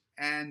 orgies,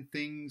 and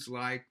things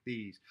like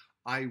these.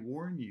 I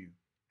warn you,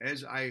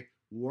 as I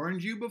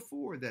warned you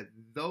before, that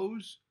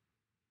those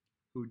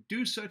who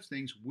do such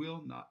things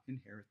will not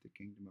inherit the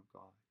kingdom of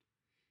God.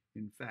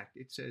 In fact,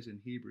 it says in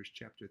Hebrews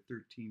chapter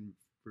 13,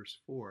 verse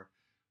 4,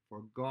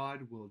 for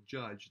God will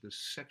judge the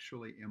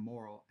sexually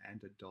immoral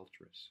and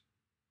adulterous.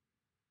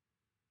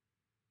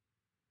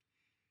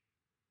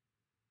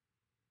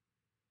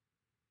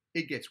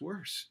 It gets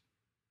worse.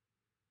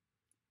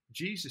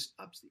 Jesus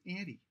ups the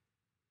ante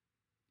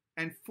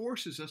and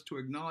forces us to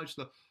acknowledge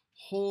the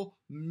whole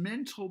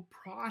mental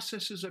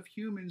processes of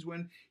humans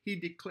when he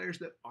declares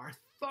that our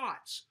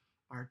thoughts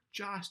are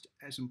just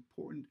as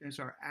important as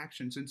our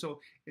actions. And so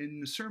in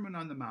the Sermon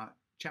on the Mount,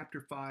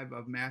 chapter 5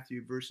 of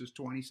Matthew, verses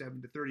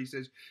 27 to 30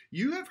 says,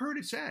 you have heard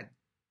it said,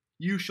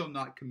 you shall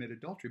not commit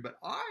adultery. But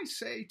I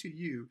say to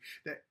you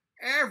that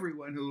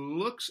everyone who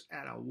looks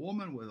at a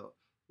woman with a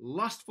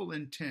lustful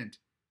intent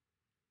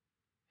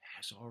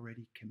has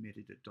already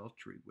committed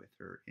adultery with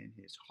her in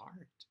his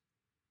heart.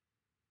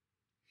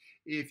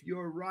 if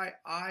your right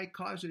eye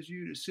causes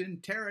you to sin,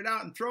 tear it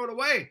out and throw it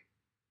away.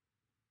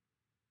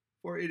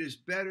 For it is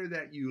better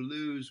that you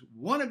lose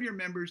one of your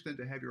members than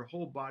to have your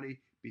whole body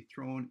be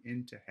thrown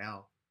into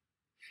hell.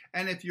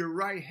 And if your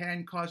right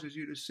hand causes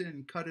you to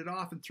sin, cut it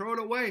off and throw it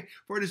away.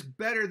 For it is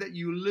better that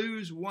you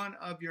lose one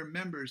of your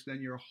members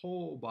than your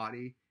whole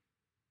body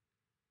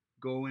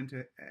go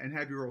into, and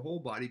have your whole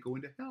body go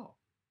into hell.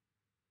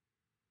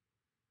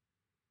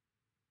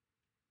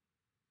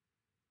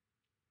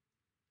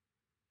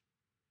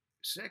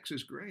 Sex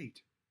is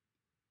great,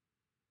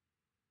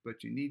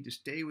 but you need to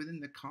stay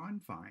within the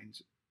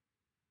confines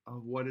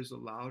of what is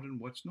allowed and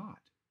what's not.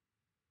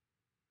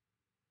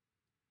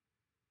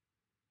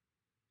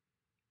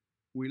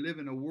 We live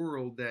in a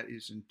world that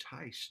is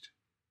enticed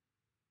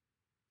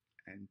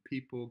and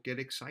people get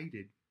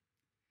excited.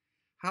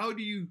 How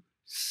do you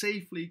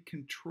safely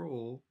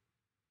control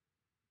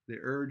the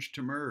urge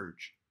to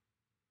merge?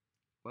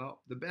 Well,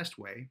 the best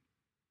way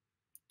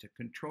to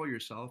control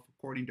yourself,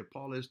 according to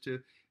Paul, is to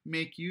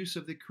make use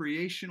of the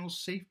creational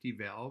safety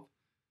valve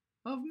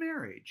of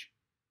marriage.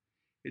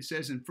 It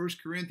says in 1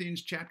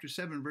 Corinthians chapter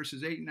 7,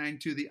 verses 8 and 9,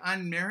 to the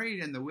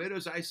unmarried and the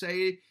widows I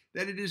say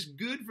that it is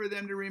good for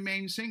them to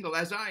remain single,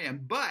 as I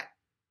am. But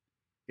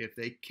if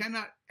they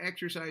cannot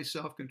exercise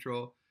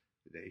self-control,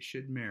 they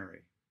should marry.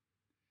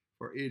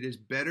 For it is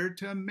better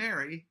to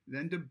marry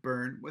than to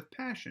burn with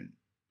passion.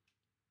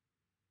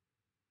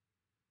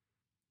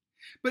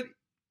 But,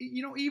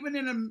 even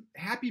in a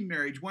happy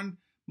marriage, one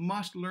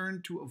must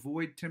learn to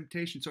avoid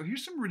temptation. So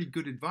here's some really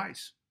good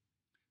advice.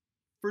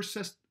 1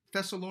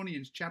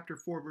 Thessalonians chapter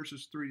 4,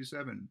 verses 3 to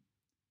 7.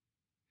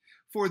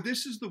 For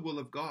this is the will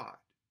of God,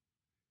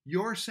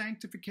 your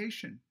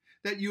sanctification,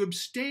 that you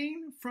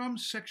abstain from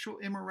sexual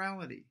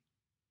immorality,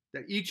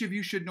 that each of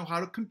you should know how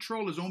to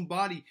control his own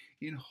body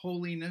in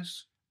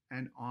holiness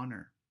and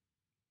honor,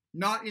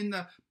 not in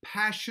the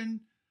passion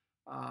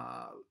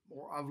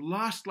or of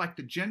lust like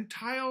the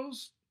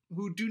Gentiles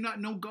who do not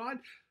know God,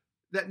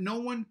 that no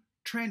one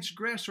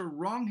transgress or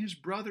wrong his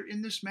brother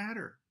in this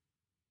matter.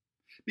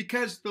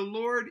 Because the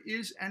Lord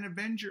is an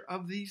avenger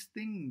of these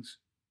things,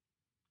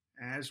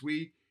 as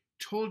we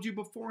told you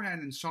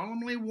beforehand and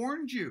solemnly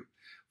warned you.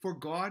 For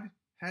God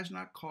has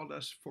not called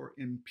us for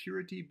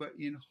impurity, but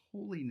in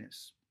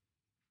holiness.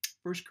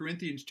 1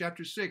 Corinthians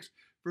chapter 6,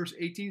 verse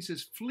 18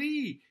 says,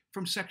 flee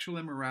from sexual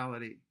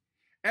immorality.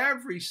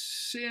 Every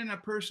sin a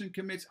person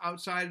commits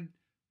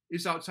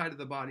is outside of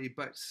the body,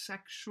 but the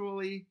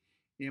sexually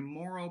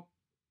immoral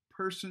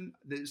person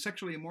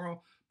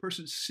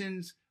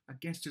sins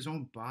against his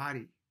own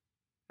body.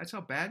 That's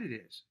how bad it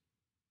is.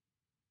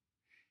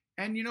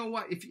 And you know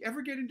what? If you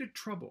ever get into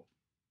trouble,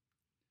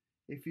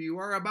 if you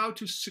are about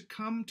to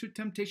succumb to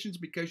temptations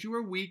because you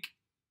are weak,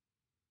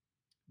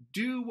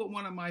 do what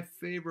one of my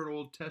favorite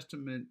Old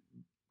Testament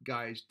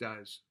guys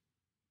does.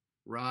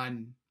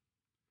 Run.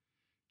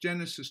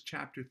 Genesis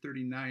chapter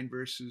 39,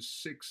 verses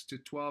 6 to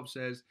 12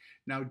 says,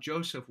 now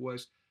Joseph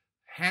was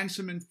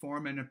handsome in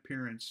form and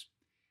appearance.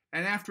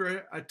 And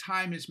after a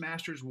time, his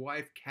master's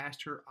wife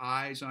cast her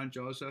eyes on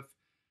Joseph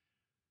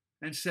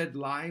and said,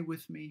 lie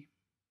with me.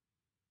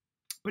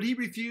 But he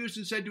refused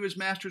and said to his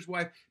master's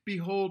wife,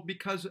 behold,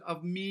 because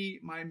of me,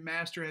 my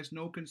master has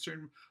no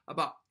concern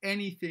about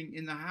anything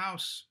in the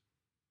house.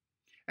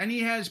 And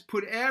he has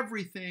put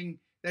everything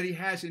that he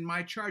has in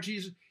my charge.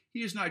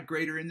 He is not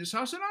greater in this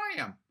house than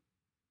I am.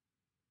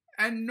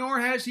 And nor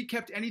has he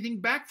kept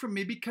anything back from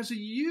me because of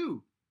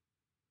you,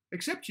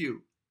 except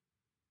you,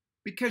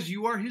 because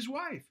you are his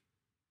wife.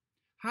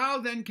 How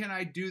then can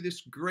I do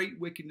this great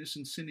wickedness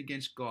and sin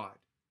against God?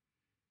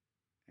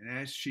 And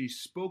as she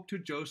spoke to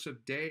Joseph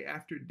day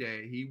after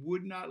day, he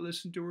would not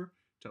listen to her,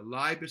 to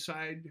lie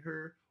beside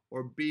her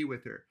or be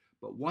with her.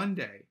 But one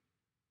day,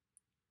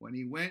 when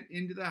he went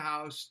into the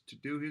house to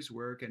do his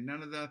work, and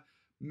none of the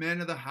men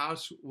of the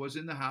house was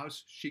in the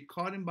house, she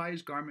caught him by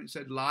his garment and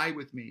said, lie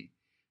with me.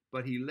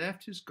 But he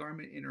left his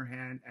garment in her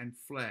hand and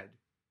fled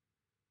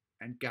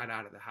and got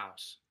out of the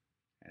house.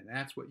 And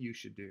that's what you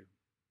should do.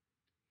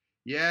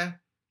 Yeah,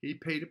 he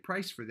paid a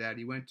price for that.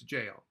 He went to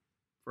jail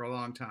for a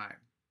long time.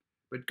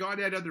 But God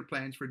had other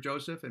plans for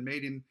Joseph and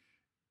made him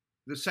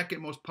the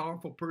second most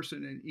powerful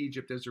person in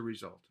Egypt as a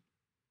result.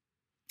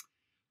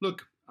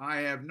 Look, I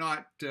have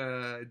not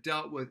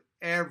dealt with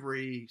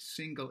every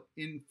single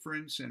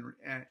inference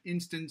and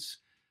instance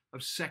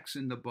of sex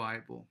in the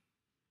Bible.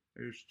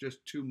 There's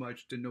just too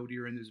much to note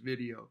here in this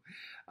video.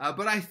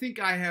 But I think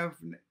I have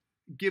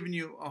given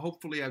you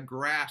hopefully a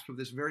grasp of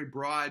this very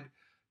broad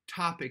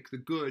topic, the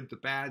good, the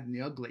bad, and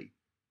the ugly.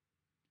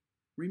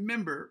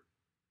 Remember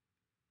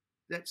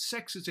that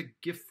sex is a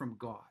gift from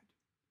God,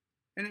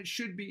 and it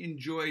should be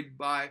enjoyed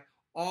by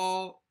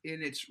all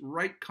in its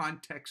right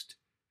context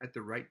at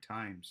the right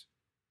times.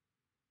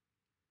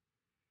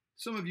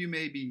 Some of you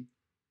may be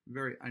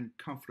very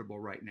uncomfortable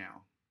right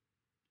now.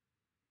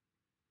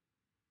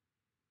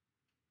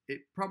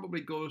 It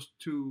probably goes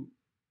to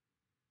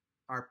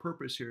our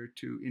purpose here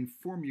to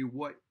inform you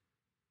what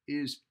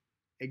is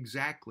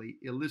exactly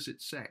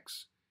illicit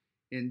sex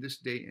in this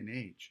day and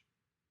age.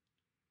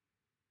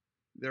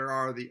 There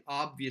are the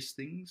obvious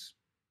things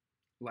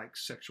like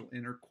sexual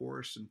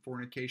intercourse and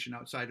fornication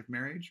outside of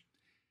marriage.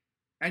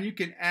 And you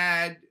can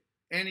add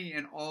any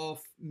and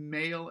all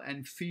male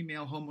and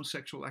female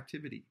homosexual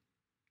activity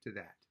to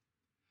that.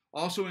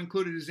 Also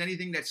included is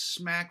anything that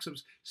smacks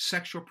of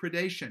sexual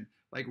predation,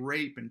 like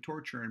rape and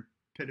torture and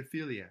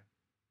pedophilia.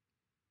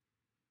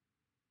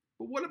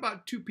 But what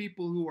about two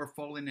people who are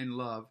falling in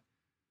love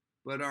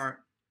but are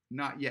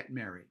not yet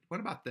married?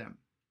 What about them?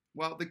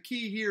 Well, the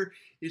key here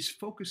is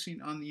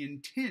focusing on the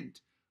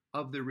intent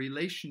of the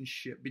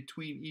relationship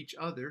between each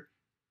other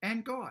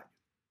and God,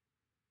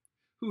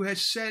 who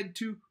has said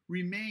to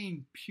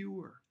remain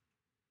pure.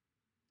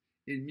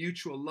 In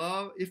mutual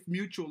love, if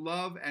mutual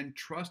love and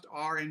trust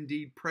are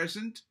indeed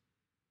present,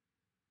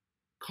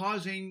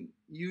 causing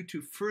you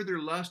to further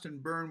lust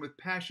and burn with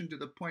passion to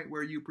the point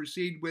where you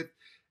proceed with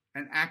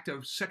an act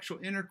of sexual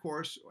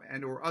intercourse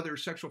and or other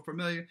sexual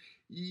familiar,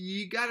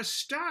 you got to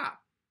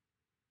stop.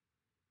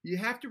 You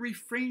have to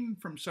refrain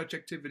from such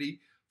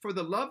activity for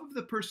the love of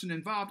the person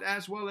involved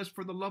as well as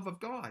for the love of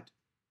God.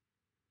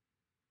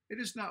 It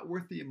is not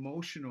worth the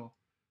emotional,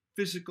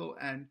 physical,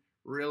 and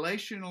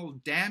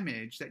relational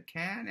damage that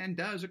can and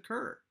does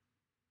occur.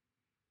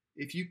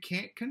 If you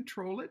can't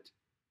control it,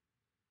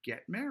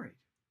 get married.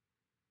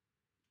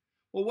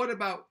 Well, what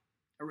about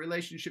a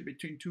relationship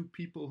between two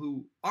people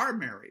who are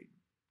married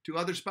to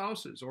other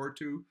spouses, or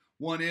to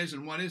one is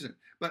and one isn't,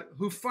 but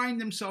who find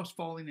themselves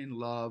falling in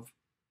love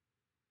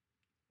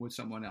with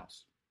someone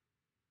else?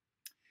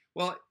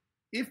 Well,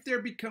 if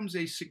there becomes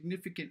a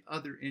significant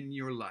other in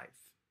your life,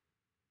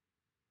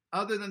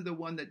 other than the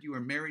one that you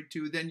are married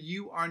to, then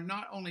you are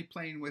not only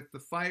playing with the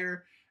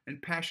fire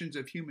and passions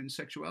of human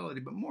sexuality,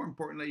 but more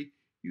importantly,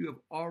 you have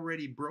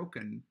already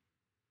broken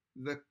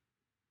the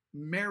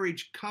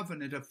marriage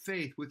covenant of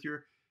faith with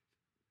your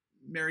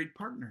married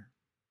partner.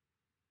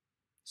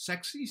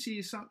 Sex, you see,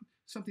 is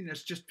something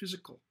that's just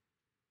physical.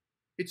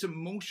 It's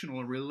emotional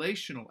and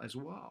relational as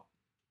well.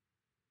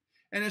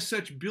 And as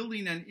such,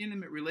 building an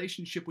intimate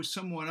relationship with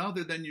someone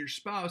other than your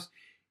spouse,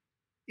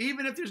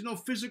 even if there's no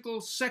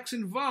physical sex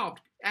involved,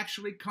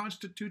 actually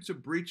constitutes a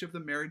breach of the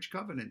marriage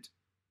covenant.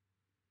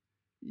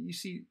 You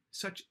see,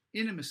 such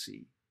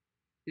intimacy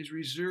is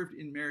reserved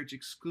in marriage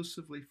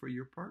exclusively for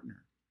your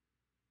partner.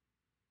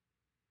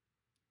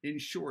 In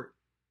short,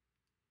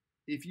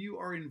 if you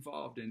are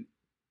involved in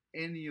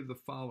any of the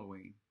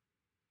following,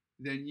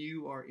 then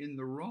you are in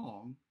the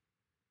wrong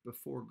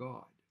before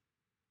God.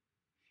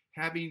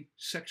 Having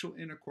sexual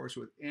intercourse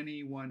with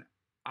anyone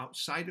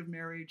outside of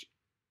marriage,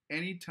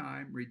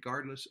 anytime,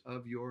 regardless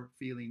of your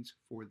feelings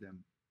for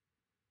them.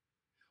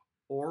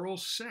 Oral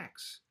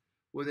sex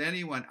with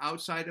anyone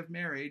outside of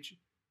marriage,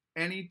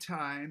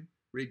 anytime,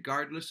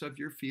 regardless of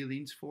your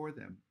feelings for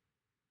them.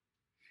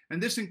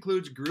 And this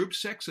includes group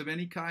sex of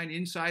any kind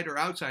inside or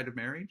outside of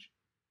marriage,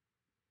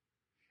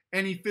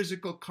 any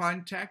physical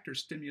contact or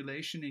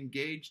stimulation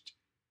engaged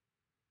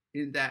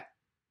in that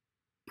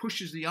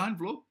pushes the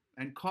envelope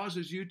and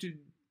causes you to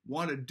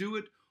want to do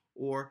it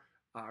or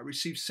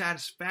receive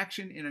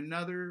satisfaction in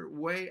another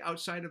way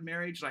outside of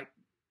marriage, like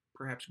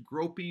perhaps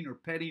groping or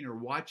petting or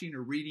watching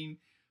or reading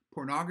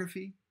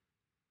pornography.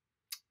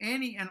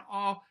 Any and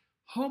all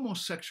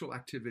homosexual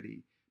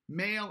activity,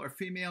 male or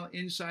female,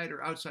 inside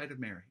or outside of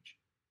marriage.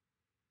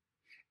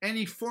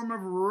 Any form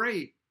of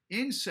rape,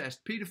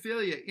 incest,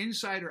 pedophilia,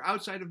 inside or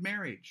outside of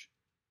marriage.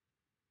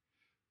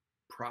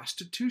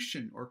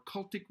 Prostitution or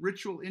cultic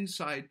ritual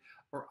inside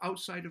or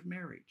outside of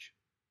marriage.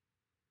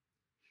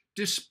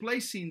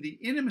 Displacing the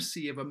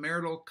intimacy of a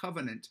marital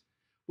covenant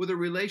with a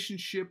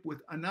relationship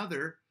with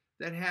another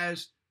that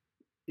has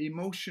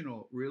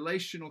emotional,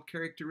 relational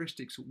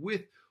characteristics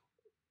with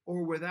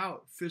or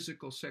without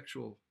physical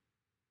sexual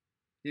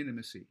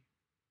intimacy.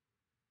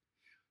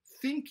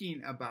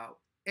 Thinking about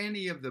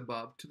any of the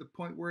above to the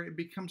point where it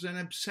becomes an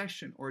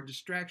obsession or a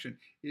distraction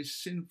is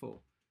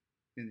sinful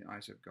in the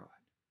eyes of God.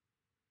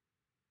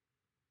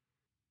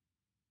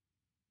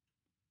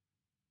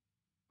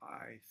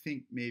 I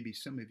think maybe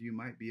some of you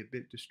might be a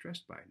bit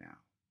distressed by now.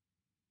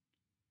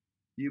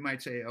 You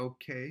might say,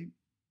 okay,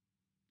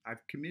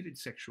 I've committed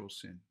sexual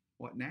sin.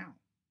 What now?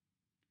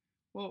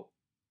 Well,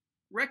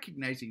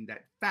 recognizing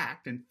that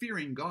fact and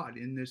fearing God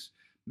in this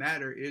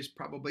matter is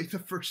probably the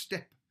first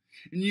step.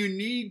 And you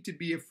need to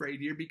be afraid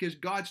here because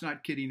God's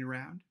not kidding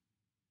around.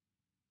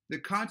 The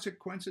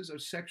consequences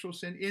of sexual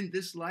sin in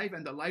this life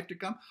and the life to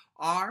come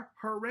are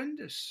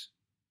horrendous.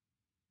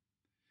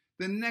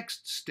 The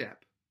next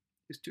step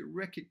is to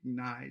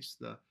recognize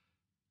the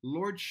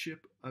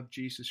lordship of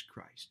Jesus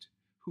Christ,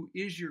 who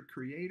is your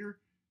creator,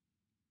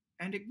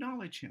 and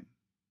acknowledge him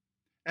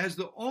as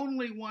the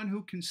only one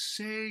who can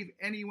save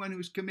anyone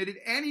who's committed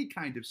any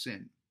kind of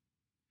sin.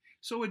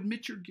 So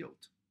admit your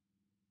guilt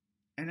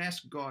and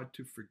ask God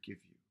to forgive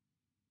you.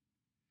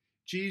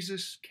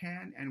 Jesus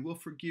can and will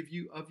forgive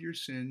you of your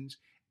sins,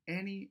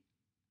 any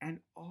and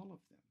all of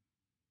them.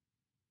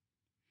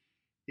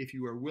 If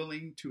you are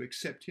willing to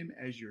accept him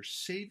as your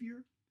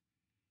Savior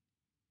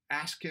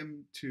ask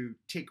him to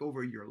take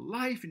over your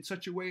life in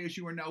such a way as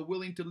you are now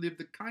willing to live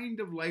the kind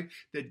of life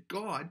that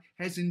God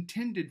has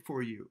intended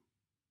for you.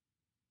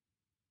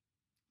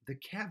 The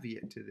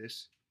caveat to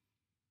this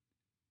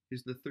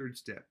is the third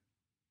step.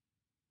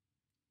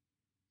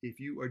 If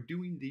you are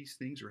doing these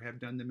things or have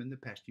done them in the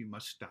past, you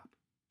must stop.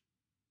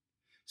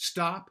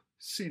 Stop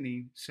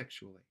sinning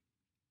sexually.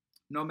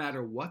 No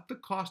matter what the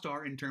costs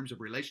are in terms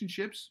of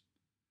relationships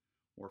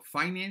or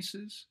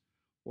finances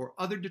or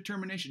other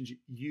determinations,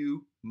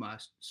 you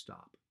must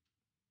stop.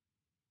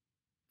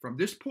 From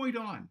this point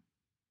on,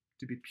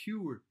 to be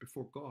pure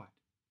before God.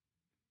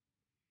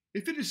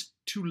 If it is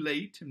too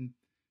late and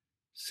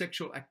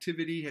sexual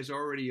activity has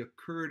already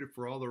occurred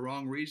for all the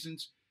wrong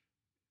reasons,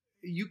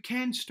 you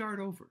can start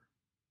over.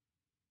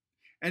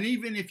 And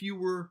even if you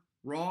were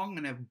wrong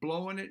and have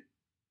blown it,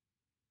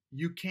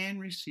 you can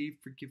receive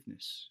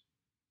forgiveness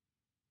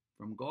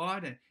from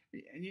God,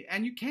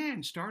 and you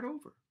can start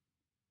over.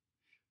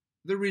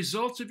 The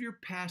results of your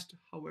past,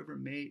 however,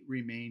 may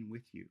remain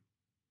with you.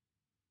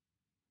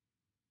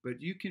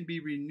 But you can be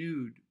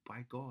renewed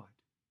by God.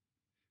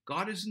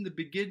 God is in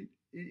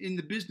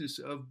the business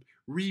of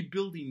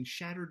rebuilding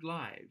shattered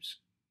lives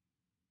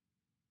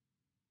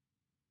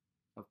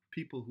of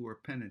people who are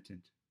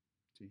penitent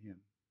to him.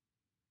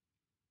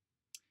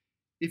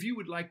 If you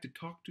would like to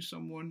talk to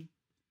someone,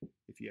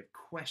 if you have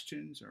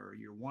questions or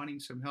you're wanting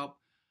some help,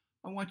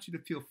 I want you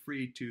to feel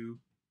free to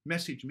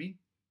message me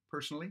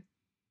personally,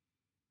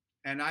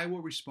 and I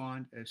will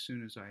respond as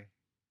soon as I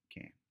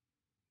can.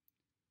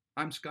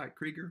 I'm Scott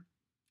Krieger,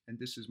 and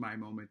this is My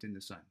Moment in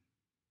the Sun.